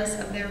 regardless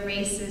of their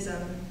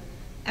racism,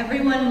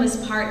 Everyone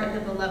was part of the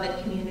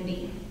beloved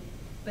community,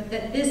 but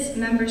that this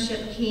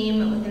membership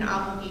came with an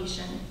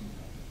obligation.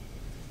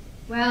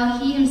 While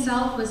he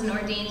himself was an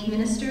ordained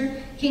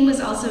minister, King was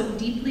also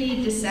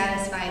deeply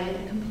dissatisfied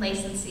with the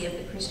complacency of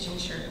the Christian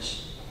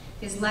church.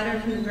 His letter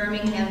from the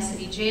Birmingham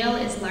City Jail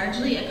is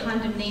largely a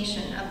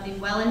condemnation of the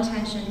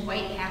well-intentioned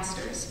white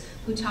pastors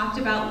who talked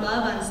about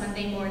love on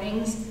Sunday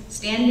mornings,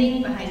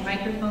 standing behind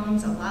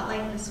microphones a lot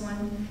like this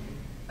one,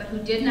 but who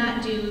did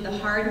not do the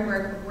hard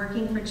work of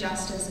working for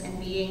justice and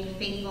being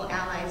faithful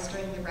allies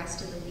during the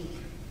rest of the week.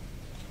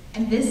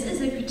 And this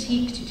is a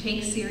critique to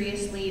take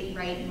seriously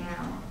right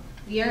now.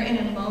 We are in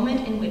a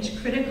moment in which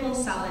critical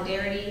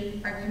solidarity,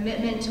 our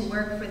commitment to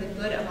work for the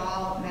good of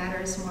all,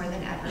 matters more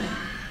than ever.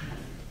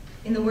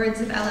 In the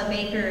words of Ella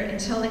Baker,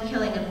 until the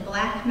killing of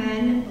black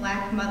men,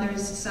 black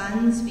mothers'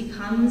 sons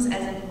becomes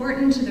as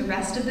important to the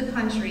rest of the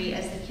country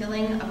as the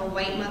killing of a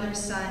white mother's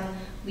son,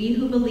 we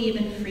who believe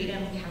in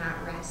freedom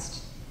cannot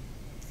rest.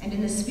 And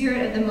in the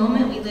spirit of the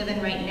moment we live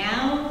in right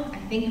now, I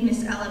think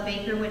Miss Ella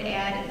Baker would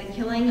add the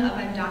killing of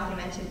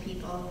undocumented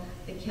people,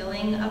 the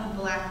killing of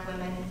black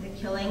women, the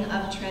killing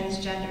of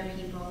transgender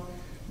people,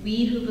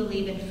 we who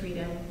believe in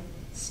freedom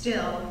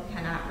still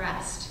cannot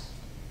rest.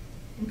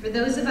 And for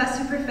those of us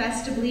who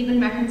profess to believe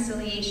in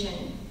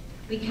reconciliation,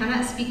 we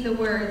cannot speak the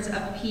words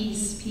of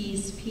peace,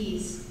 peace,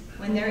 peace,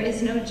 when there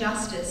is no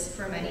justice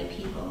for many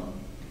people.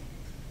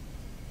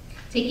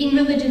 Taking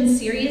religion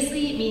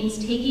seriously means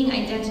taking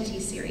identity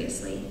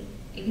seriously,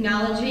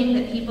 acknowledging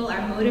that people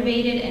are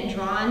motivated and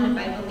drawn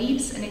by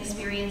beliefs and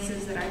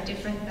experiences that are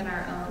different than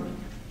our own.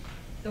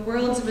 The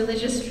world's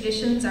religious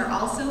traditions are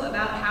also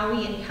about how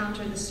we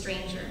encounter the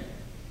stranger,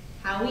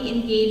 how we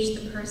engage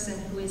the person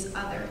who is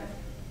other.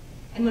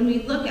 And when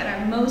we look at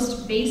our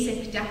most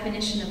basic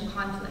definition of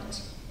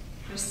conflict,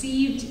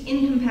 perceived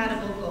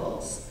incompatible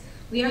goals,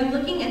 we are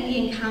looking at the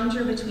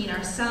encounter between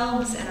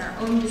ourselves and our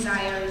own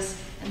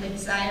desires and the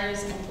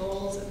desires and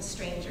goals of a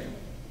stranger.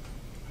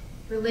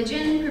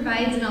 Religion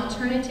provides an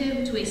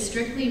alternative to a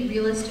strictly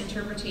realist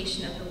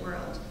interpretation of the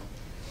world,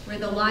 where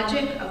the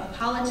logic of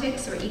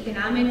politics or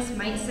economics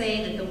might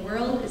say that the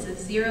world is a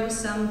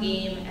zero-sum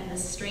game and the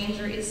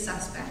stranger is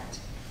suspect.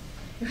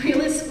 The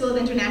realist school of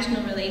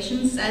international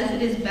relations says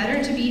it is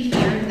better to be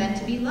feared than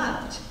to be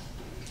loved.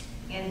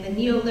 And the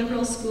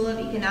neoliberal school of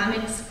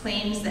economics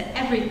claims that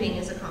everything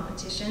is a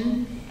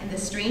competition and the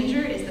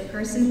stranger is the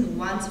person who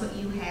wants what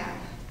you have.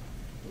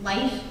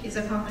 Life is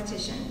a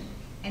competition.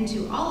 And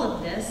to all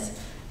of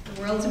this,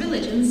 the world's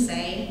religions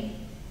say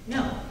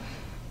no.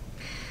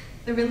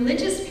 The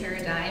religious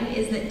paradigm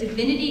is that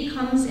divinity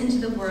comes into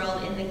the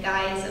world in the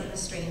guise of the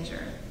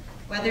stranger,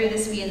 whether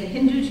this be in the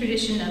Hindu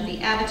tradition of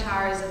the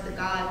avatars of the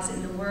gods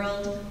in the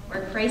world,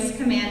 or Christ's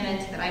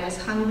commandment that I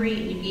was hungry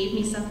and you gave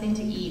me something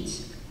to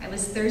eat, I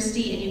was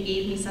thirsty and you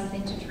gave me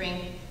something to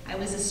drink, I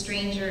was a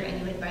stranger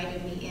and you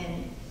invited me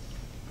in.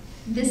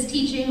 This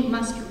teaching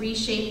must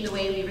reshape the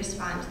way we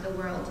respond to the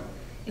world.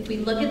 If we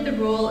look at the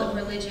role of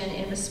religion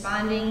in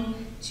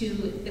responding to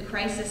the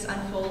crisis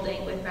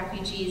unfolding with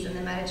refugees in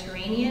the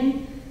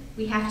Mediterranean,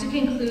 we have to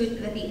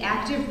conclude that the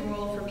active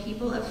role for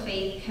people of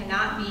faith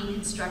cannot be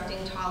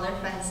constructing taller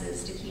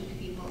fences to keep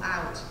people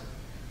out,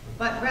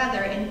 but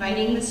rather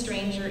inviting the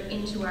stranger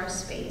into our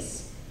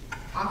space,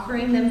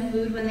 offering them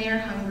food when they are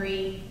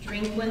hungry,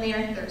 drink when they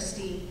are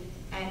thirsty,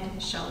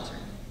 and shelter.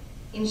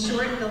 In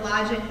short, the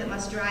logic that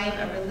must drive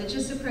a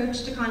religious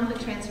approach to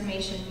conflict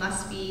transformation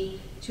must be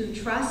to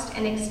trust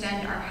and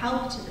extend our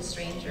help to the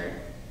stranger.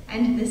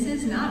 And this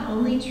is not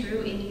only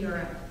true in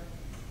Europe.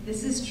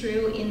 This is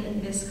true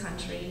in this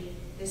country.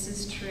 This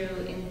is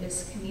true in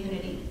this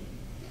community.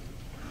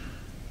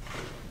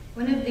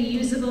 One of the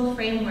usable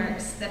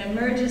frameworks that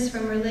emerges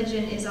from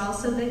religion is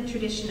also the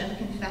tradition of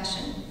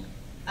confession,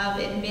 of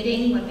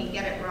admitting when we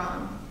get it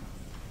wrong.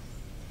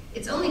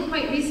 It's only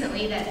quite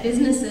recently that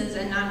businesses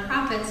and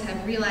nonprofits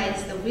have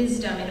realized the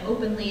wisdom in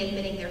openly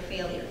admitting their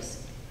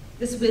failures.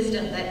 This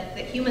wisdom that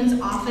humans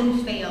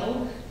often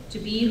fail to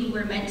be who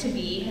we're meant to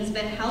be has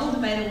been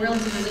held by the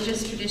world's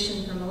religious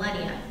tradition for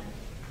millennia.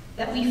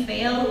 That we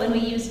fail when we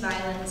use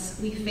violence,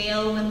 we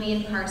fail when we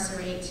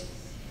incarcerate.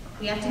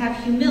 We have to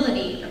have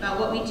humility about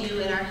what we do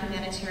in our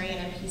humanitarian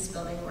and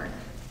peace-building work.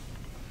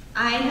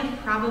 I have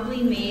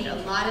probably made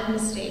a lot of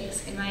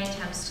mistakes in my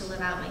attempts to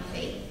live out my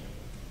faith,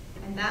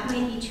 and that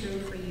might be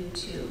true for you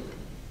too.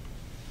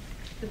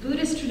 The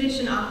Buddhist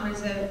tradition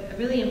offers a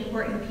really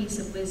important piece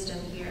of wisdom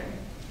here,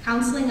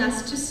 counseling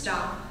us to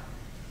stop,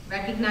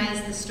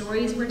 recognize the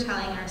stories we're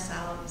telling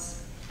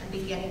ourselves, and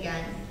begin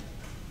again.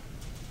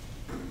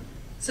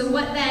 So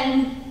what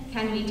then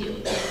can we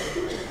do?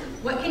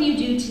 What can you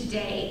do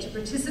today to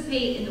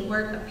participate in the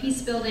work of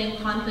peace building,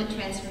 conflict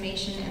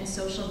transformation, and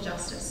social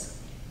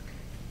justice?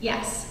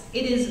 Yes,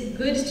 it is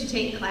good to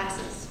take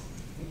classes.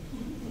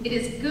 It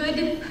is good,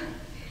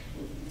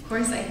 of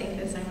course I think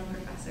this, I'm a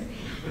professor.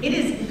 It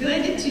is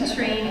good to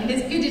train, it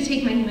is good to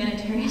take my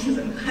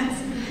humanitarianism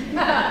class.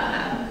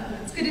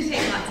 It's good to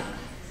take lots of classes.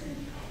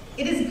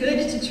 It is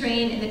good to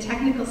train in the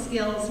technical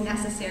skills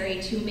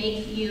necessary to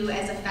make you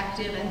as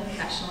effective and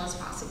professional as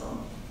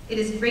possible. It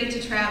is great to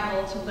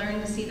travel, to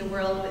learn to see the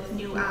world with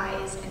new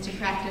eyes, and to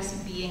practice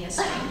being a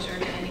stranger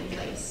in a new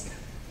place.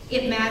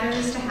 It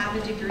matters to have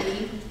a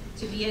degree,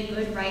 to be a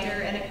good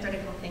writer and a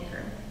critical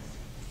thinker.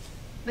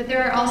 But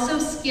there are also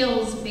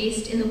skills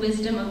based in the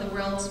wisdom of the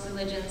world's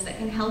religions that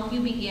can help you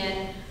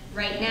begin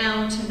right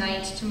now,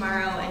 tonight,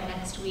 tomorrow, and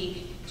next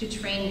week to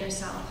train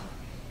yourself.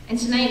 And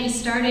tonight we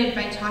started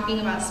by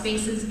talking about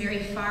spaces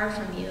very far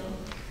from you.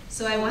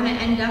 So I want to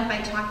end up by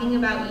talking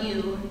about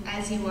you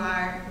as you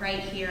are right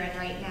here and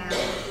right now.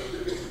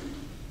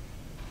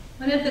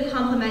 One of the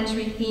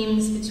complementary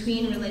themes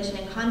between religion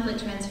and conflict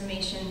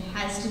transformation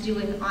has to do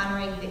with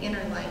honoring the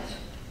inner life.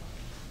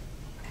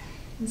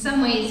 In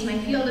some ways, my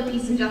field of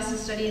peace and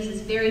justice studies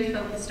is very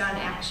focused on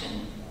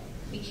action.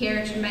 We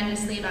care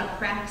tremendously about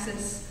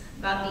praxis,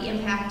 about the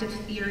impact of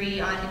theory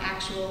on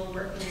actual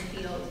work in the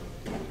field.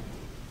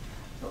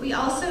 But we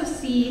also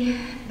see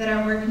that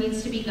our work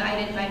needs to be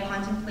guided by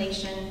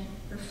contemplation,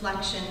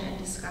 reflection, and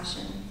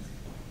discussion.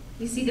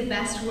 We see the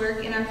best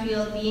work in our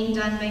field being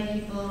done by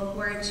people who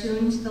are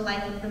attuned to the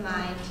life of the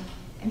mind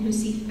and who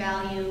see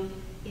value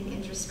in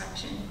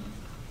introspection.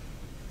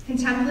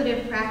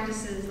 Contemplative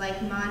practices like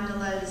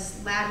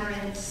mandalas,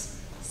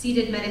 labyrinths,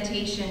 seated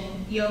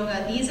meditation,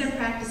 yoga, these are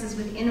practices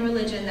within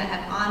religion that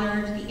have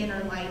honored the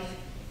inner life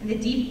and the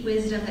deep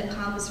wisdom that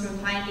comes from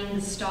finding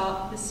the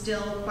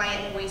still,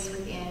 quiet voice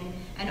within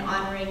and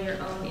honoring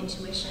your own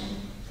intuition.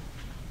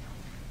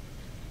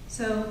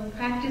 So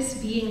practice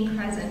being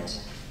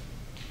present.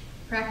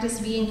 Practice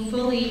being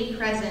fully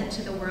present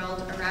to the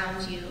world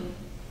around you,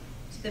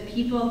 to the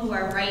people who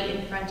are right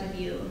in front of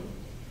you,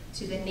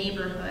 to the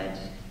neighborhood,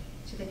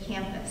 to the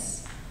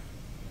campus.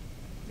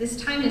 This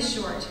time is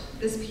short.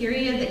 This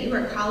period that you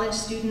are college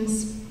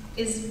students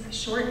is a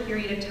short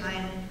period of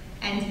time.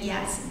 And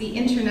yes, the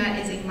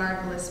internet is a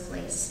marvelous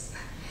place.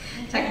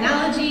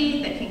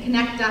 Technology that can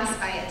connect us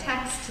via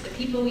text to the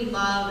people we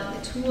love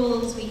and the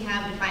tools we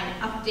have to find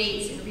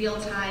updates in real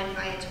time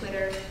via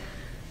Twitter,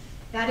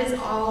 that is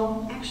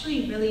all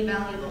actually really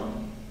valuable.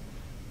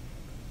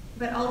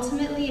 But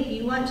ultimately, if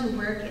you want to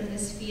work in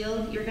this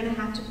field, you're going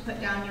to have to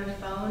put down your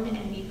phone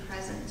and be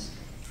present.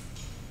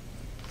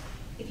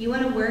 If you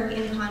want to work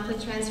in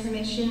conflict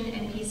transformation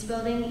and peace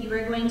building, you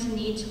are going to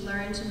need to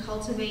learn to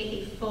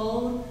cultivate a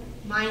full,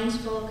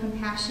 mindful,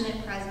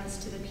 compassionate presence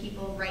to the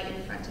people right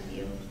in front of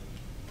you.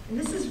 And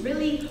this is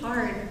really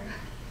hard.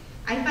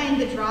 I find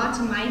the draw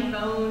to my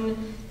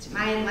phone, to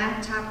my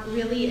laptop,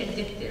 really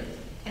addictive.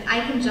 And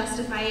I can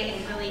justify it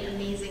in really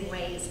amazing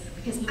ways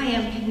because I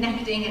am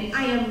connecting and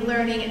I am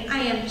learning and I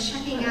am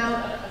checking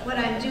out what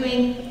I'm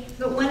doing.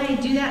 But when I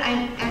do that,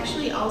 I'm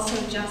actually also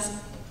just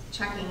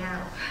checking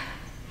out.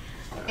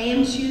 I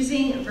am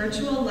choosing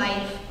virtual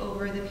life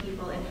over the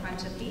people in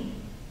front of me.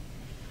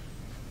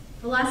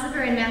 Philosopher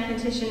and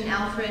mathematician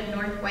Alfred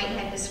North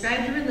Whitehead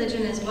described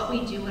religion as what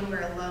we do when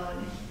we're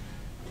alone.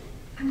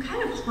 I'm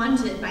kind of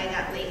haunted by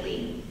that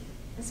lately,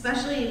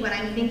 especially when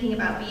I'm thinking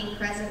about being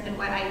present and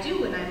what I do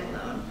when I'm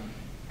alone.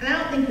 And I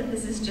don't think that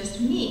this is just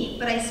me,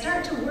 but I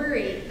start to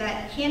worry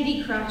that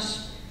Candy Crush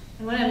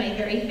and one of my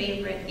very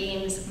favorite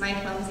games, My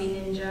Clumsy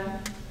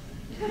Ninja,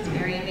 it's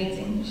very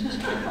amazing,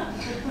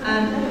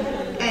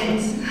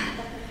 and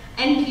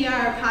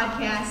NPR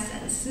podcasts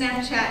and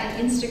Snapchat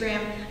and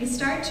Instagram, I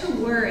start to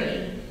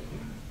worry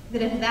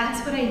that if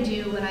that's what I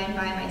do when I'm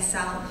by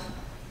myself,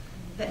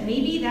 that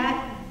maybe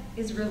that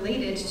is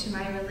related to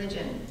my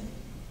religion.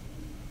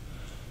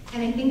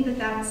 And I think that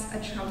that's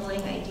a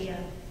troubling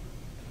idea.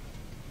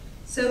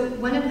 So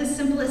one of the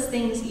simplest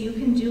things you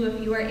can do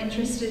if you are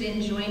interested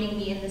in joining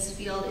me in this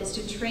field is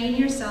to train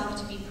yourself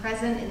to be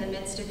present in the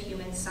midst of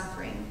human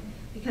suffering,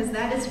 because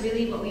that is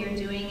really what we are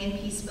doing in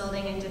peace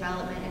building and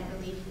development and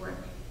relief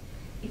work.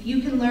 If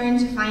you can learn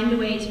to find a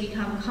way to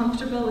become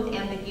comfortable with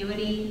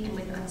ambiguity and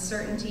with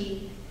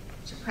uncertainty,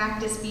 to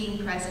practice being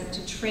present,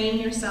 to train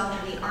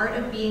yourself in the art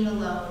of being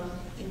alone,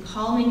 in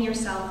calming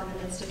yourself in the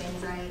midst of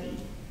anxiety.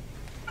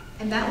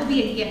 And that will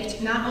be a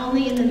gift, not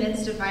only in the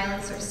midst of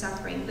violence or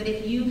suffering, but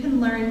if you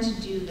can learn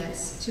to do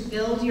this, to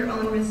build your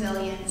own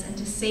resilience and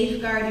to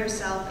safeguard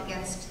yourself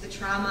against the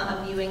trauma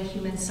of viewing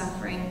human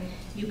suffering,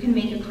 you can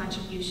make a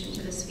contribution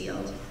to this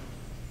field.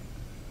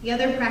 The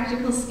other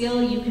practical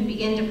skill you can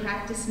begin to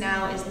practice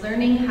now is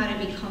learning how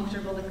to be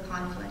comfortable with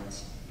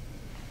conflict.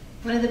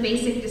 One of the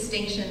basic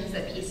distinctions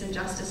that peace and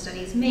justice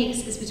studies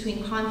makes is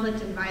between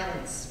conflict and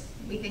violence.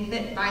 We think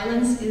that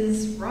violence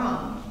is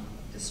wrong,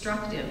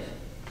 destructive,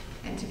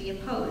 and to be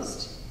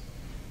opposed.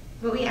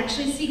 But we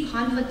actually see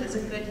conflict as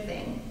a good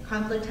thing.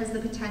 Conflict has the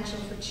potential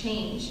for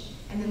change,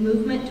 and the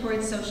movement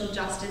towards social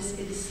justice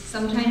is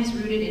sometimes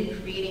rooted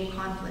in creating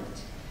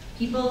conflict.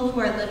 People who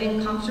are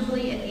living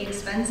comfortably at the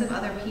expense of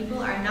other people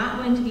are not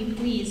going to be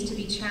pleased to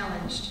be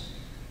challenged,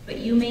 but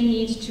you may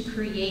need to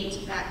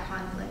create that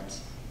conflict.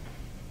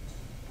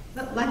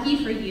 But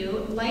lucky for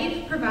you,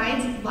 life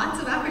provides lots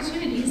of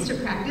opportunities to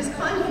practice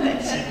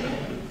conflict.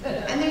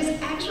 And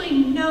there's actually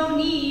no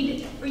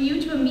need for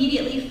you to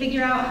immediately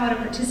figure out how to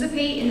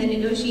participate in the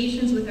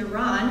negotiations with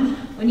Iran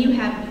when you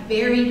have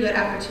very good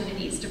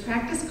opportunities to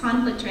practice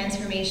conflict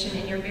transformation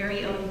in your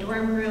very own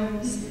dorm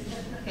rooms,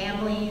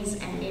 families,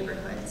 and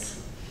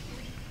neighborhoods.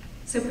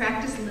 So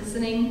practice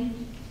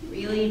listening,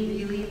 really,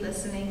 really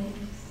listening.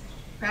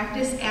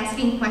 Practice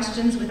asking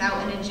questions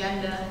without an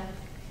agenda.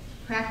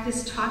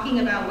 Practice talking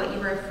about what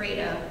you are afraid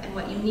of and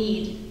what you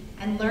need,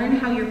 and learn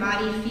how your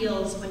body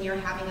feels when you're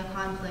having a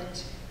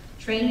conflict.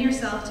 Train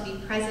yourself to be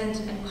present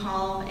and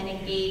calm and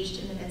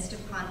engaged in the midst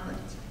of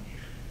conflict.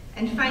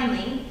 And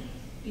finally,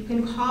 you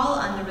can call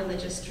on the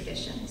religious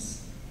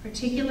traditions,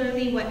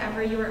 particularly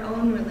whatever your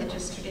own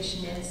religious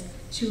tradition is,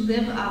 to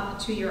live up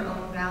to your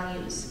own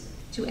values,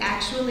 to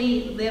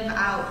actually live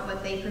out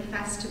what they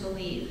profess to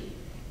believe,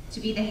 to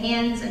be the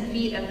hands and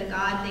feet of the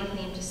God they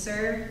claim to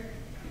serve,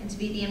 and to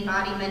be the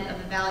embodiment of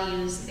the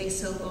values they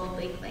so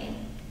boldly claim.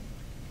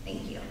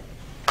 Thank you.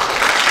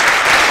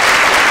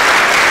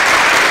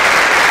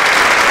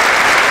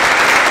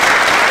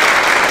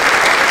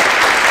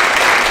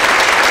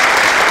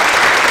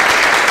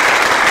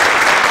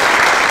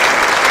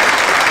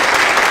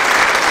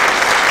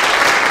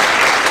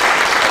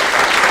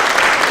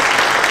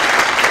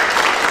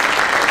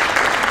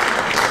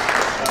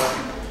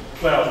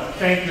 Well,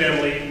 thank you,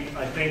 Emily.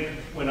 I think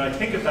when I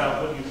think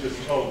about what you've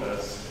just told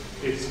us,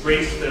 it's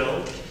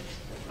grace-filled.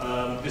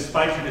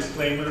 Despite your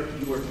disclaimer,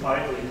 you were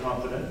quietly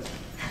confident.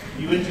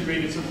 You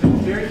integrated something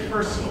very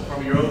personal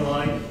from your own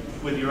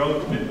life with your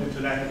own commitment to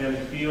an academic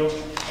field,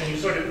 and you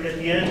sort of, at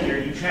the end here,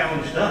 you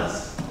challenged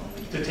us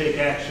to take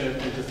action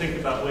and to think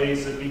about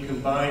ways that we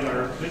combine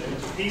our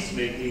commitment to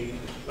peacemaking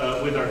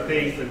with our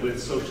faith and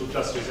with social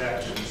justice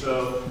action.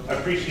 So I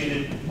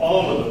appreciated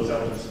all of those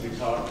elements we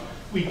talked.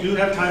 We do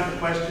have time for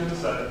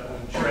questions.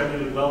 I'm sure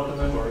Emily would welcome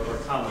them, or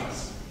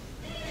comments.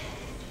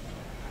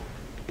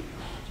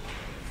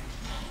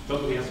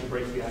 Nobody has to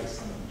break the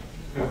ice.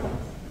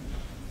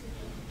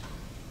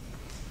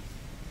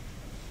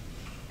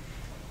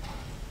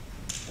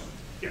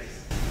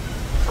 Yes.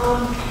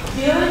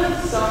 Dealing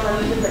with so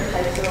many different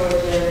types of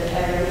religion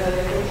and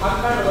everything, we talked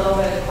about it a little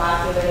bit in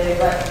class the other day,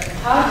 but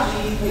how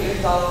do you put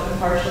yourself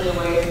impartially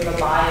away from the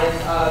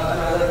bias of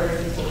another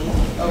person's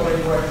belief over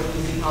yours when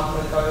you see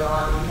conflict going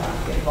on and you have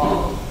to get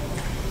involved?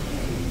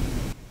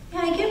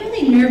 Yeah, I get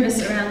really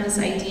nervous around this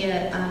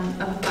idea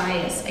of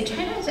bias. I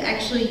try not to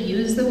actually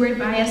use the word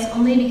bias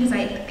only because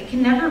I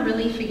can never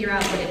really figure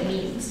out what it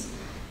means.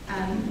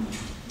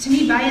 To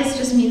me, bias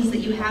just means that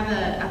you have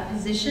a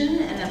position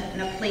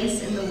and a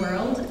place in the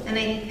world, and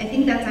I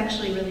think that's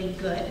actually really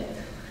good.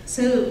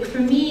 So for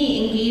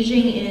me,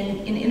 engaging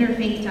in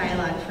interfaith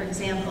dialogue, for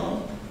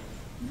example,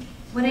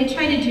 what I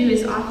try to do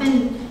is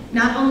often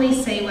not only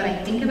say what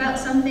I think about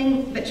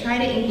something, but try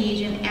to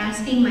engage in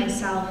asking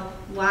myself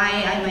why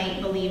I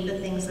might believe the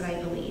things that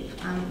I believe.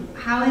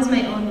 How has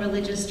my own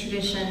religious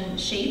tradition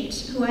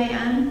shaped who I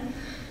am?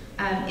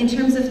 In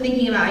terms of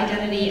thinking about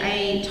identity,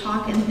 I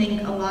talk and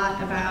think a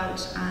lot about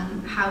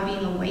how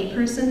being a white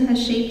person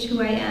has shaped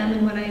who I am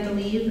and what I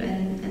believe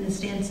and the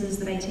stances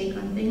that I take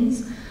on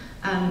things.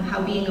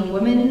 How being a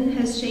woman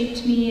has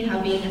shaped me,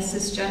 how being a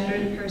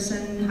cisgendered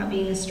person, how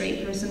being a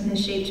straight person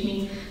has shaped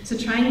me. So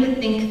trying to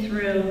think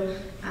through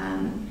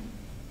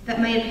that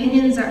my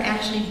opinions are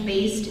actually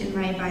based in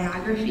my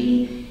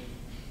biography.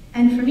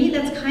 And for me,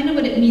 that's kind of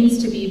what it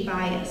means to be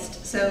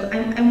biased. So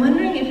I'm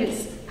wondering if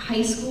it's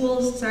high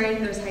schools, sorry if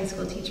there's high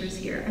school teachers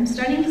here. I'm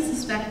starting to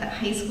suspect that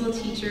high school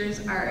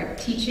teachers are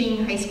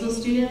teaching high school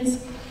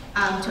students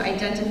to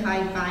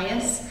identify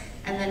bias.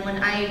 And then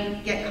when I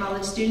get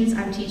college students,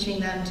 I'm teaching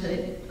them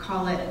to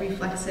call it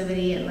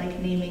reflexivity and like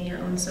naming your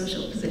own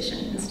social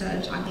position instead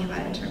of talking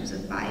about it in terms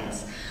of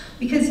bias.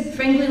 Because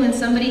frankly, when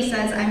somebody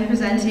says I'm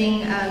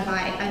presenting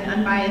an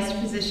unbiased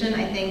position,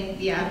 I think,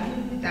 yeah,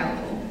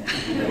 doubtful.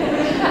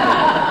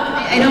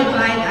 I don't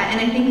buy that,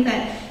 and I think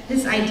that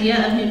this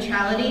idea of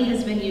neutrality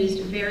has been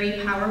used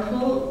very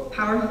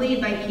powerfully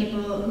by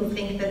people who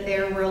think that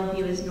their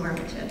worldview is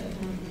normative.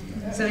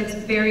 So it's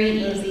very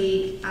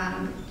easy,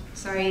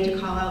 sorry to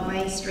call out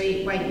my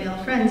straight white male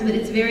friends, but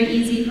it's very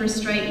easy for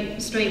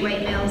straight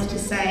white males to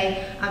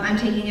say, I'm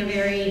taking a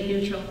very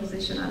neutral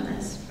position on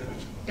this.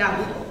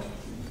 Doubtful.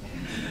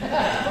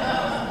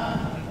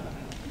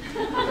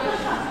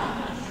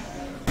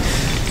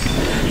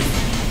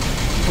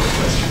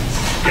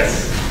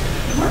 Yes.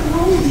 What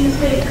role do you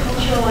think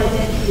cultural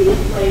identity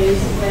plays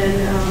when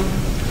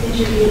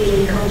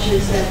intervening in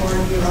cultures that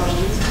aren't your own?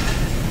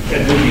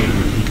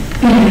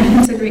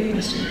 That's a great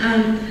question.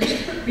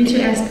 Ritu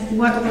asked,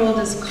 what role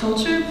does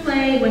culture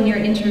play when you're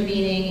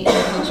intervening in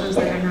cultures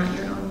that are not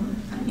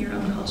your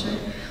own culture?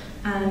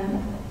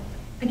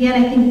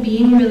 Again, I think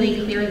being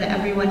really clear that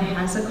everyone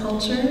has a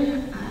culture.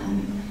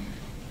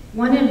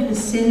 One of the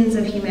sins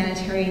of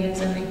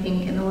humanitarianism, I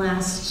think, in the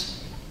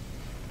last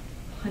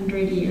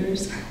 100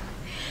 years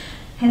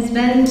has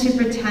been to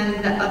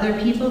pretend that other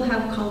people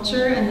have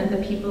culture and that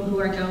the people who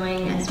are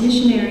going as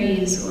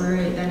missionaries or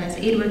then as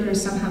aid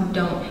workers somehow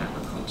don't have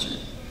a culture.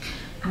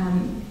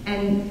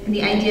 And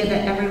the idea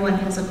that everyone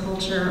has a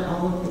culture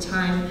all of the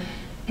time.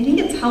 I think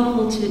it's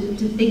helpful to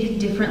think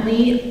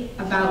differently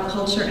about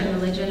culture and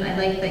religion. I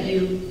like that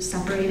you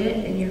separate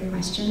it in your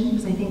question,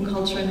 because I think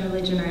culture and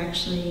religion are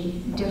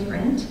actually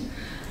different.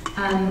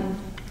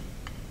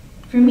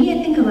 For me,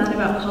 I think a lot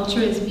about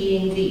culture as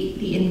being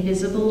the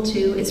invisible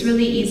too. It's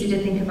really easy to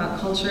think about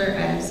culture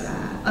as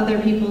other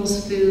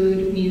people's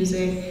food,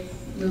 music,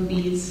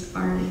 movies,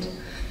 art,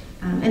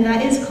 and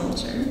that is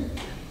culture.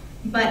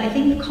 But I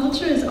think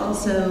culture is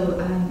also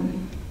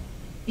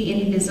the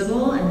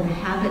invisible and the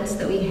habits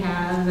that we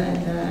have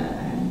and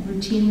the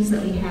routines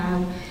that we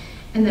have,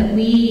 and that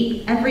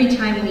we, every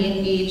time we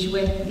engage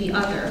with the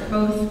other,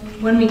 both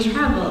when we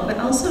travel, but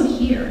also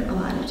here a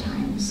lot of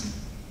times,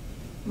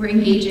 we're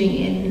engaging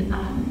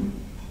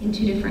in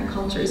two different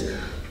cultures.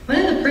 One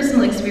of the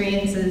personal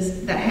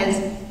experiences that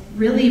has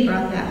really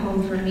brought that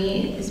home for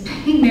me is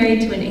being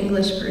married to an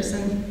English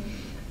person.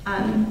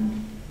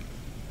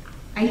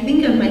 I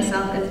think of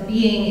myself as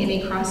being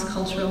in a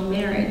cross-cultural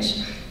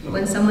marriage.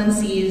 When someone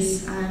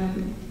sees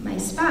my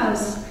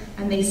spouse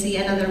and they see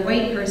another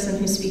white person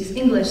who speaks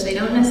English, they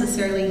don't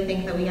necessarily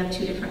think that we have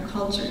two different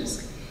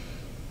cultures.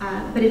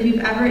 But if you've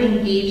ever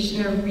engaged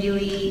in a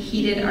really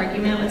heated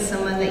argument with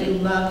someone that you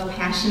love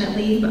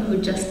passionately, but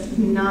who just does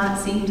not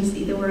seem to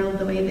see the world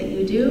the way that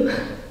you do,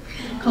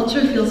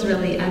 culture feels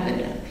really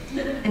evident.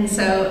 And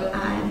so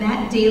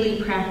that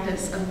daily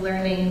practice of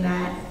learning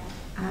that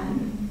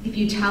if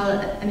you tell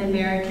an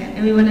American,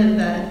 I mean,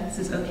 this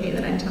is okay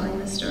that I'm telling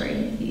this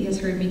story, he has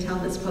heard me tell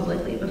this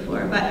publicly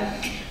before, but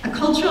a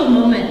cultural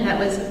moment that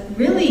was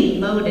really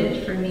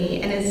loaded for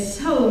me and is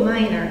so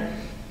minor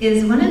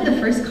is one of the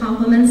first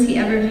compliments he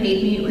ever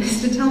paid me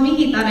was to tell me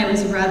he thought I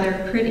was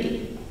rather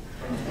pretty.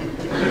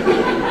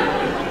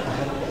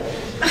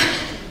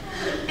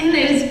 And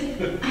I was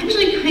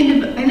actually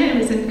kind of offended.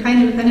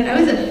 I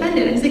was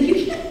offended. I was like,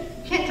 you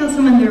can't tell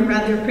someone they're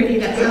rather pretty.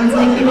 That sounds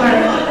like you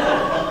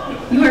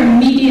are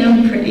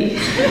medium pretty.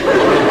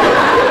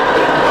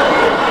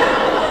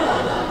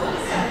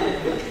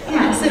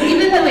 Yeah, so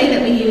even the way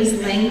that we use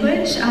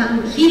language,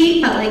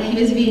 he felt like he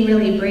was being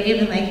really brave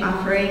and like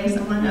offering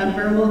someone a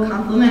verbal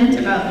compliment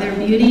about their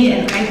beauty,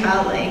 and I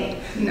felt like,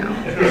 no.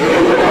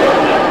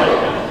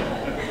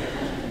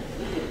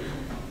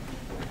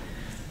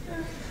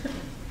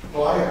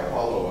 Well, I have a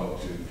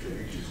follow-up to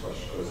Richie's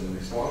question, because in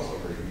response to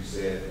her, you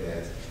said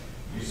that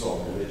you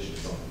saw religion as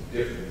something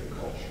different than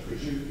culture.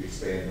 Could you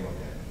expand on that?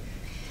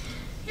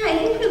 Yeah, I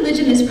think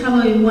religion is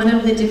probably one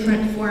of the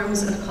different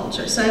forms of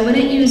culture. So I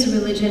wouldn't use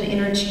religion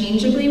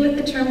interchangeably with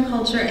the term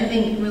culture. I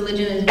think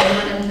religion is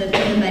one of the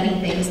many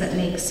things that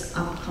makes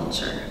up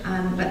culture.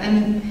 But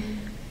I'm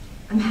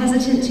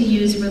hesitant to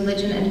use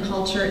religion and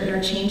culture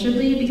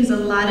interchangeably because a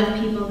lot of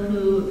people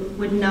who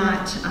would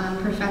not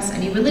profess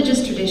any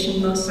religious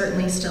tradition most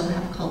certainly still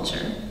have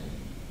culture.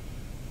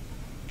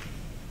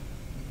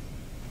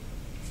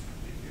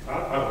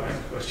 I'll ask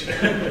a question.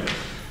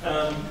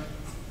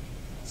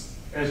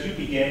 As you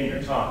began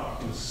your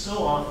talk, it was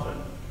so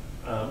often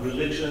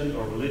religion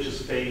or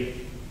religious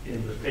faith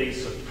in the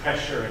face of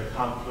pressure and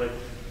conflict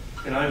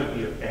can either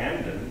be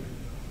abandoned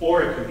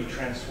or it can be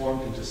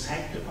transformed into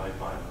sanctified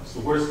violence,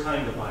 the worst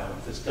kind of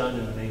violence that's done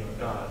in the name of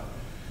God.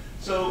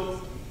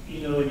 So,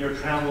 you know, in your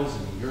travels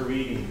and your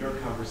reading, your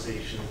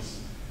conversations,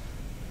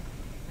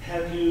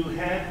 have you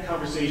had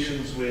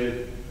conversations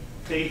with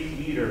faith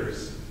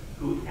leaders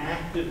who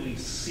actively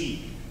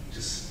seek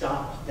to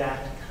stop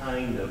that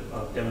kind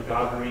of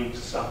demagoguery, to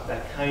stop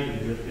that kind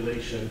of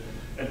manipulation,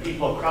 and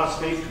people across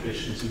faith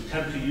traditions who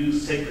tend to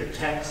use sacred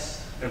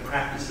texts and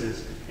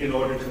practices in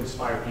order to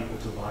inspire people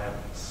to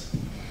violence?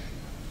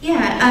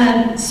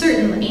 Yeah,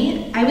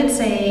 certainly. I would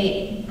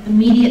say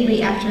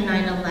immediately after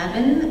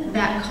 9/11,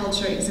 that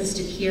culture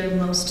existed here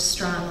most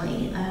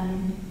strongly.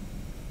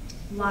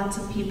 Lots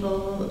of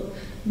people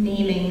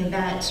naming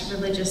that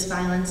religious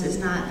violence is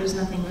not, there's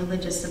nothing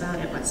religious about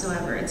it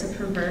whatsoever. It's a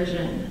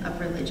perversion of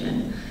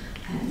religion.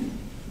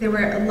 There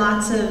were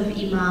lots of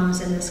imams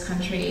in this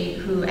country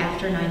who,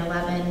 after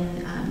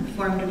 9/11,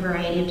 formed a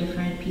variety of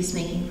different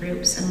peacemaking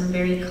groups and were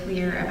very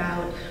clear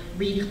about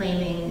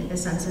reclaiming the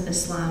sense of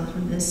Islam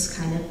from this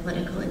kind of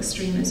political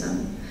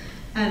extremism.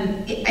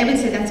 I would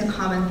say that's a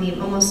common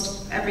theme.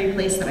 Almost every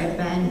place that I've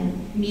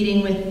been,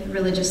 meeting with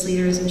religious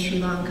leaders in Sri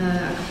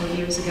Lanka a couple of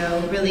years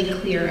ago, really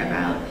clear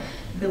about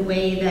the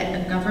way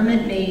that a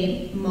government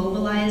may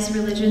mobilize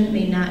religion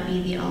may not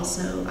be the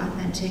also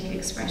authentic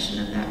expression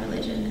of that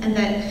religion. And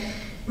that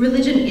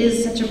religion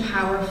is such a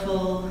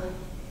powerful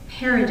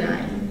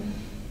paradigm.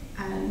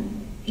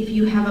 If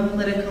you have a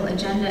political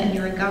agenda and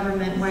you're a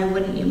government, why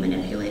wouldn't you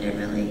manipulate it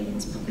really?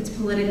 It's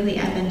politically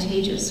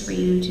advantageous for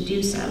you to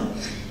do so.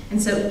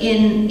 And so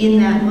in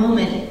that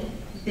moment,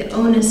 the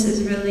onus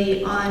is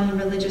really on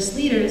religious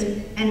leaders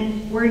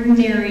and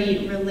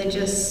ordinary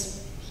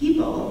religious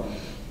people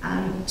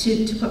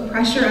to put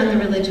pressure on the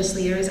religious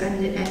leaders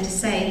and to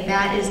say,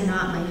 that is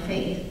not my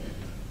faith,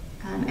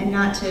 and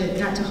not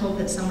to hope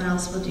that someone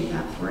else will do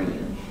that for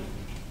you.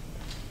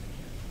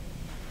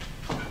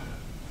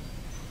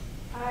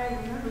 I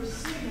remember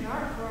seeing an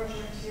art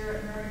project here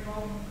at Mary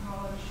Baldwin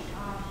College.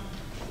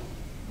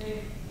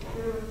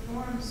 There were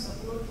forms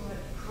that looked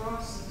like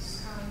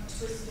crosses, kind of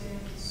twisted and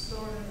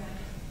distorted and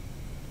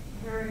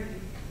very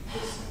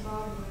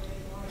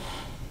discombobulated,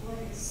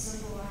 like it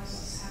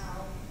symbolizes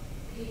how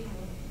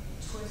people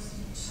twist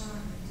and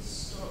turn and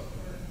distort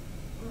their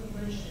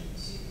religion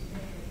to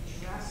make a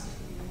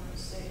drastically different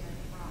statement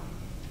from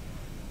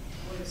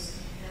what is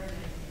compared in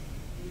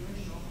the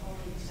original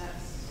holy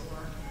texts,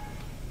 or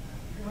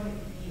what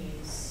it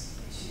means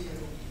to be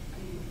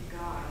with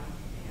God.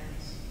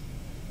 And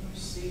we're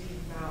speaking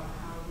about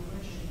how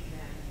religion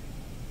can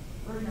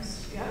bring us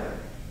together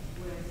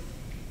with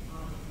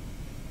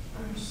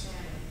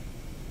understanding,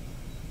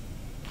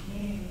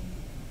 meaning,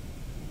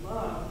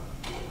 love.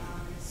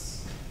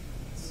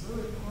 It's a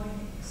really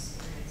poignant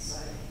experience.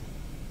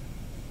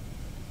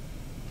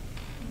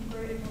 I'm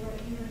grateful that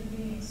human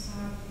beings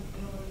have the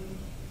ability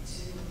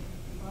to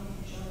love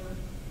each other in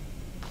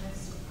the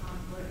midst of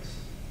conflict.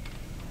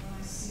 And when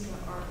I see the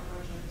art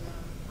project,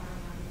 I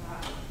remember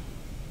that.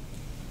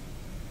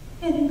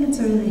 I think that's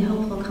a really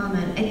helpful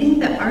comment. I think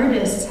that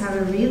artists have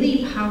a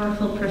really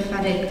powerful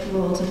prophetic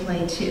role to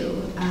play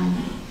too. I'm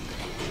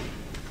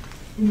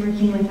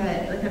working with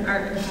an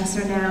art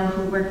professor now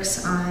who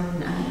works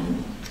on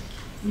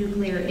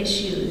nuclear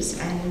issues,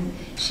 and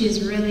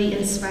she's really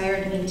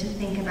inspired me to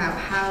think about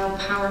how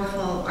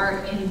powerful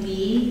art can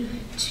be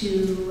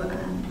to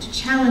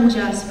challenge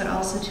us, but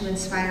also to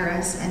inspire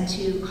us and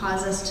to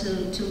cause us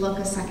to look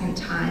a second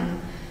time.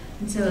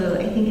 And so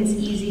I think it's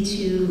easy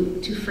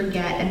to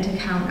forget and to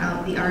count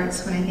out the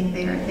arts when I think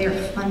they're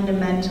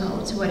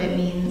fundamental to what it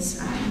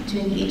means to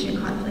engage in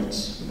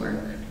conflict work.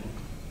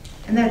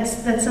 And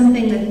that's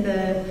something that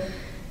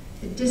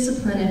the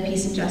discipline of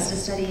peace and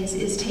justice studies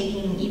is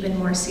taking even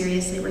more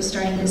seriously. We're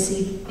starting to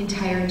see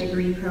entire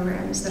degree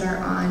programs that are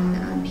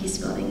on peace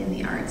building in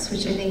the arts,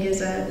 which I think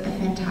is a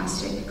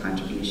fantastic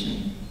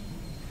contribution.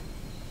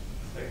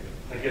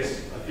 I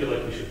guess I feel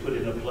like we should put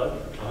in a plug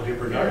for Claudia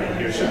Bernardi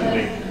here, shouldn't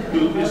we?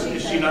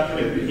 Is she not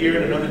going to be here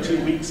in another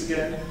 2 weeks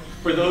again?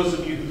 For those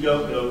of you who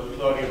don't know,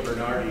 Claudia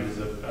Bernardi is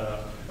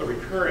a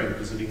recurring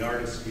visiting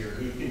artist here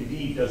who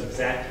indeed does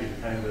exactly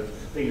the kind of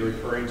thing you're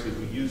referring to,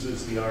 who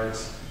uses the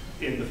arts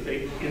in the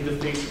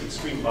face of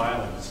extreme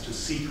violence to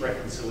seek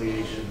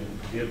reconciliation and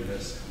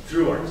forgiveness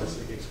through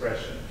artistic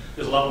expression.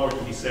 There's a lot more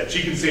to be said.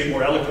 She can say it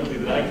more eloquently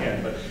than I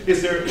can, but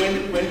is there,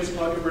 when does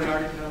Claudia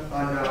Bernardi come?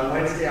 On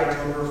Wednesday,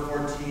 October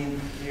 14th,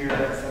 here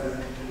at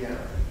 7 p.m.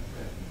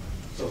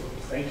 So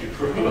thank you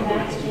for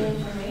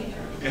information.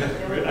 Yeah,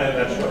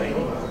 that's right.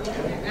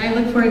 I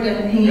look forward to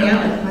hanging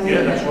out with Claudia.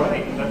 Yeah, that's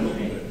right. That will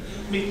be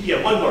good.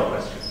 Yeah, one more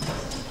question.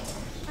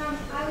 I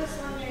was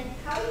wondering,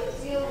 how do you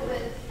deal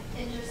with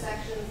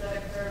intersections that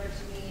occur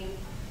between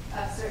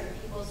certain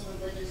people's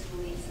religious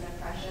beliefs and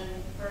oppression?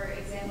 For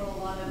example, a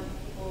lot of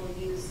people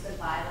use the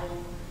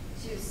Bible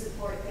to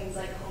support things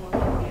like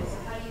homophobia. So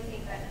how do you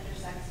think that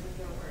intersects with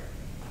your work?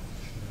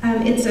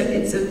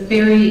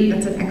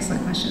 That's an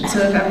excellent question. So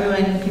if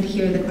everyone could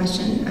hear the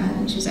question,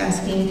 she's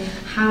asking,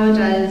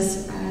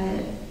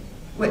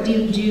 what do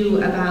you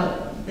do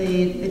about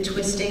the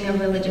twisting of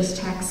religious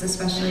texts,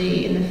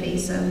 especially in the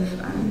face of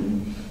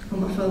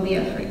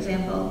homophobia, for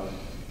example?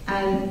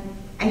 I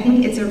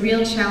think it's a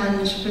real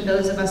challenge for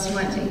those of us who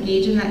want to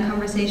engage in that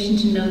conversation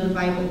to know the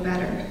Bible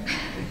better.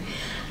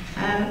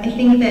 I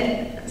think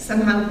that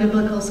somehow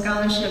biblical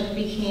scholarship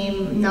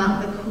became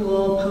not the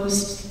cool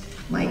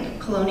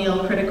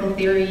colonial critical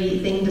theory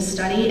thing to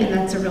study, and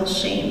that's a real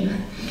shame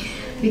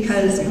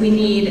because we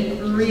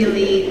need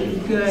really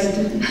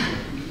good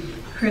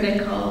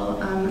critical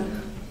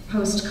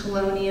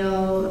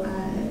post-colonial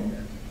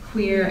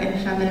queer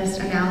and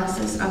feminist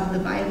analysis of the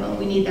Bible.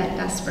 We need that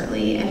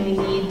desperately, and we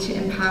need to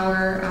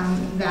empower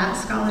that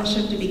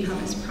scholarship to become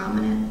as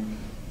prominent.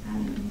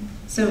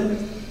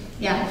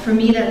 Yeah, for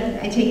me,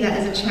 I take that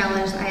as a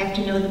challenge. I have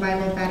to know the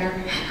Bible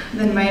better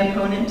than my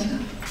opponent.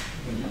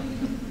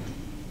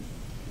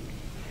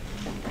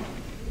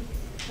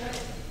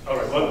 All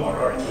right, one more.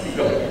 All right,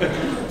 go ahead.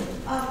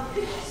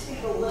 Could you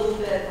speak a little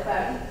bit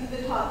about, you've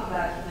been talking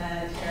about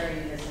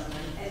humanitarianism,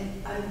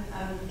 and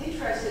I'm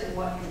interested in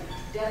what your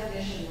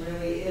definition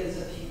really is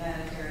of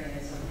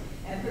humanitarianism,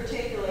 and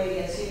particularly,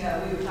 as you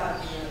know, we were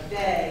talking the other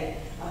day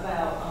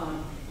about,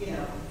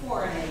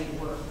 foreign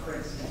aid work, for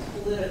instance,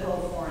 political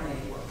foreign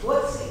aid work.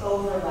 What's the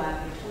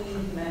overlap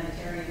between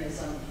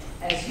humanitarianism,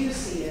 as you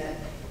see it,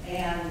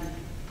 and,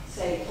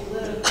 say,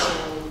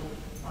 political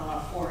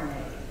foreign aid?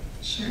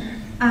 Sure.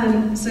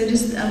 So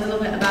just a little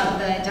bit about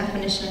the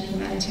definition of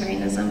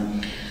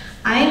humanitarianism.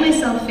 I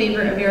myself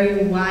favor a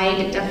very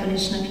wide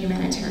definition of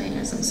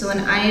humanitarianism. So when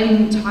I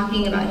am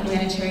talking about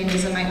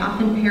humanitarianism, I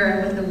often pair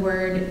it with the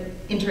word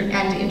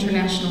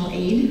international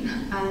aid.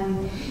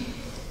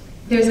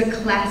 There's a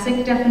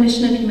classic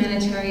definition of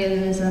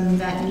humanitarianism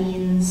that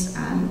means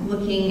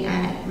looking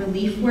at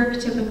relief work,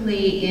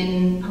 typically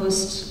in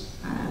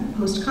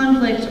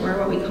post-conflict or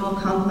what we call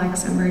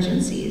complex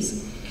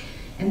emergencies.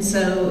 And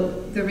so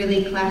the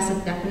really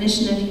classic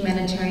definition of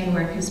humanitarian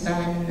work has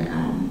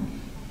been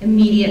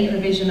immediate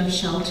provision of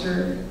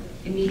shelter,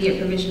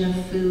 immediate provision of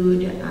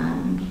food,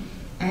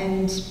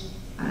 and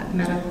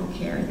medical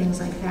care, things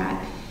like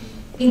that.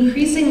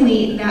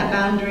 Increasingly, that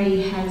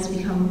boundary has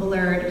become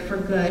blurred for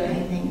good,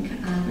 I think,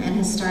 and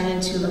has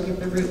started to look at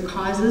the root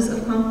causes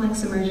of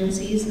complex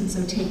emergencies, and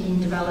so taking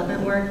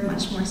development work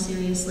much more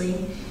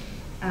seriously.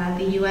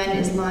 The UN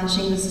is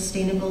launching the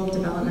Sustainable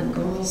Development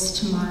Goals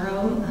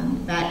tomorrow.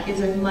 That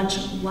is a much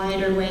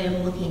wider way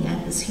of looking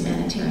at this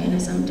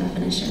humanitarianism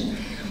definition.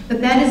 But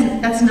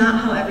that's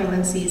not how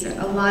everyone sees it.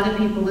 A lot of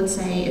people would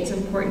say it's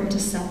important to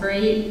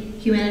separate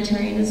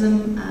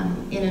humanitarianism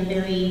in a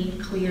very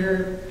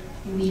clear,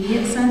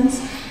 immediate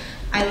sense.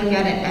 I look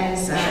at it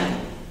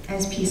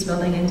as peace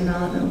building and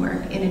development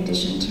work in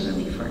addition to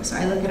relief work. So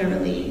I look at a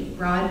really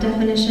broad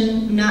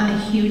definition. I'm not a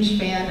huge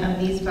fan of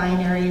these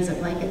binaries of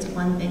like it's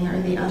one thing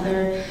or the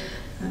other.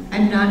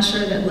 I'm not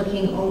sure that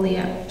looking only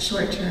at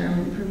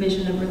short-term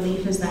provision of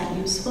relief is that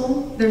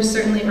useful. There's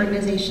certainly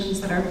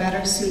organizations that are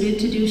better suited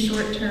to do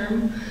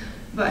short-term,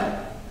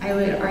 but I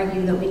would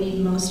argue that we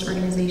need most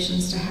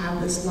organizations to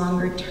have this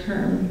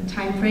longer-term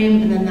time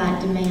frame, and then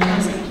that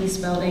demands a peace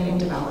building and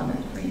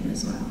development frame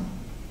as well.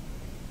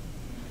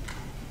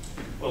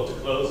 Well, to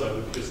close, I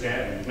would just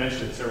add, we've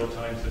mentioned it several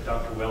times, that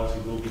Dr. Welty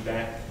will be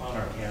back on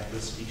our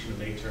campus teaching a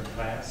May-term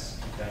class.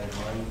 Keep that in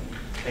mind.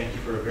 Thank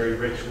you for a very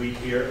rich week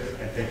here,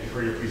 and thank you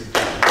for your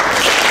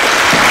presentation.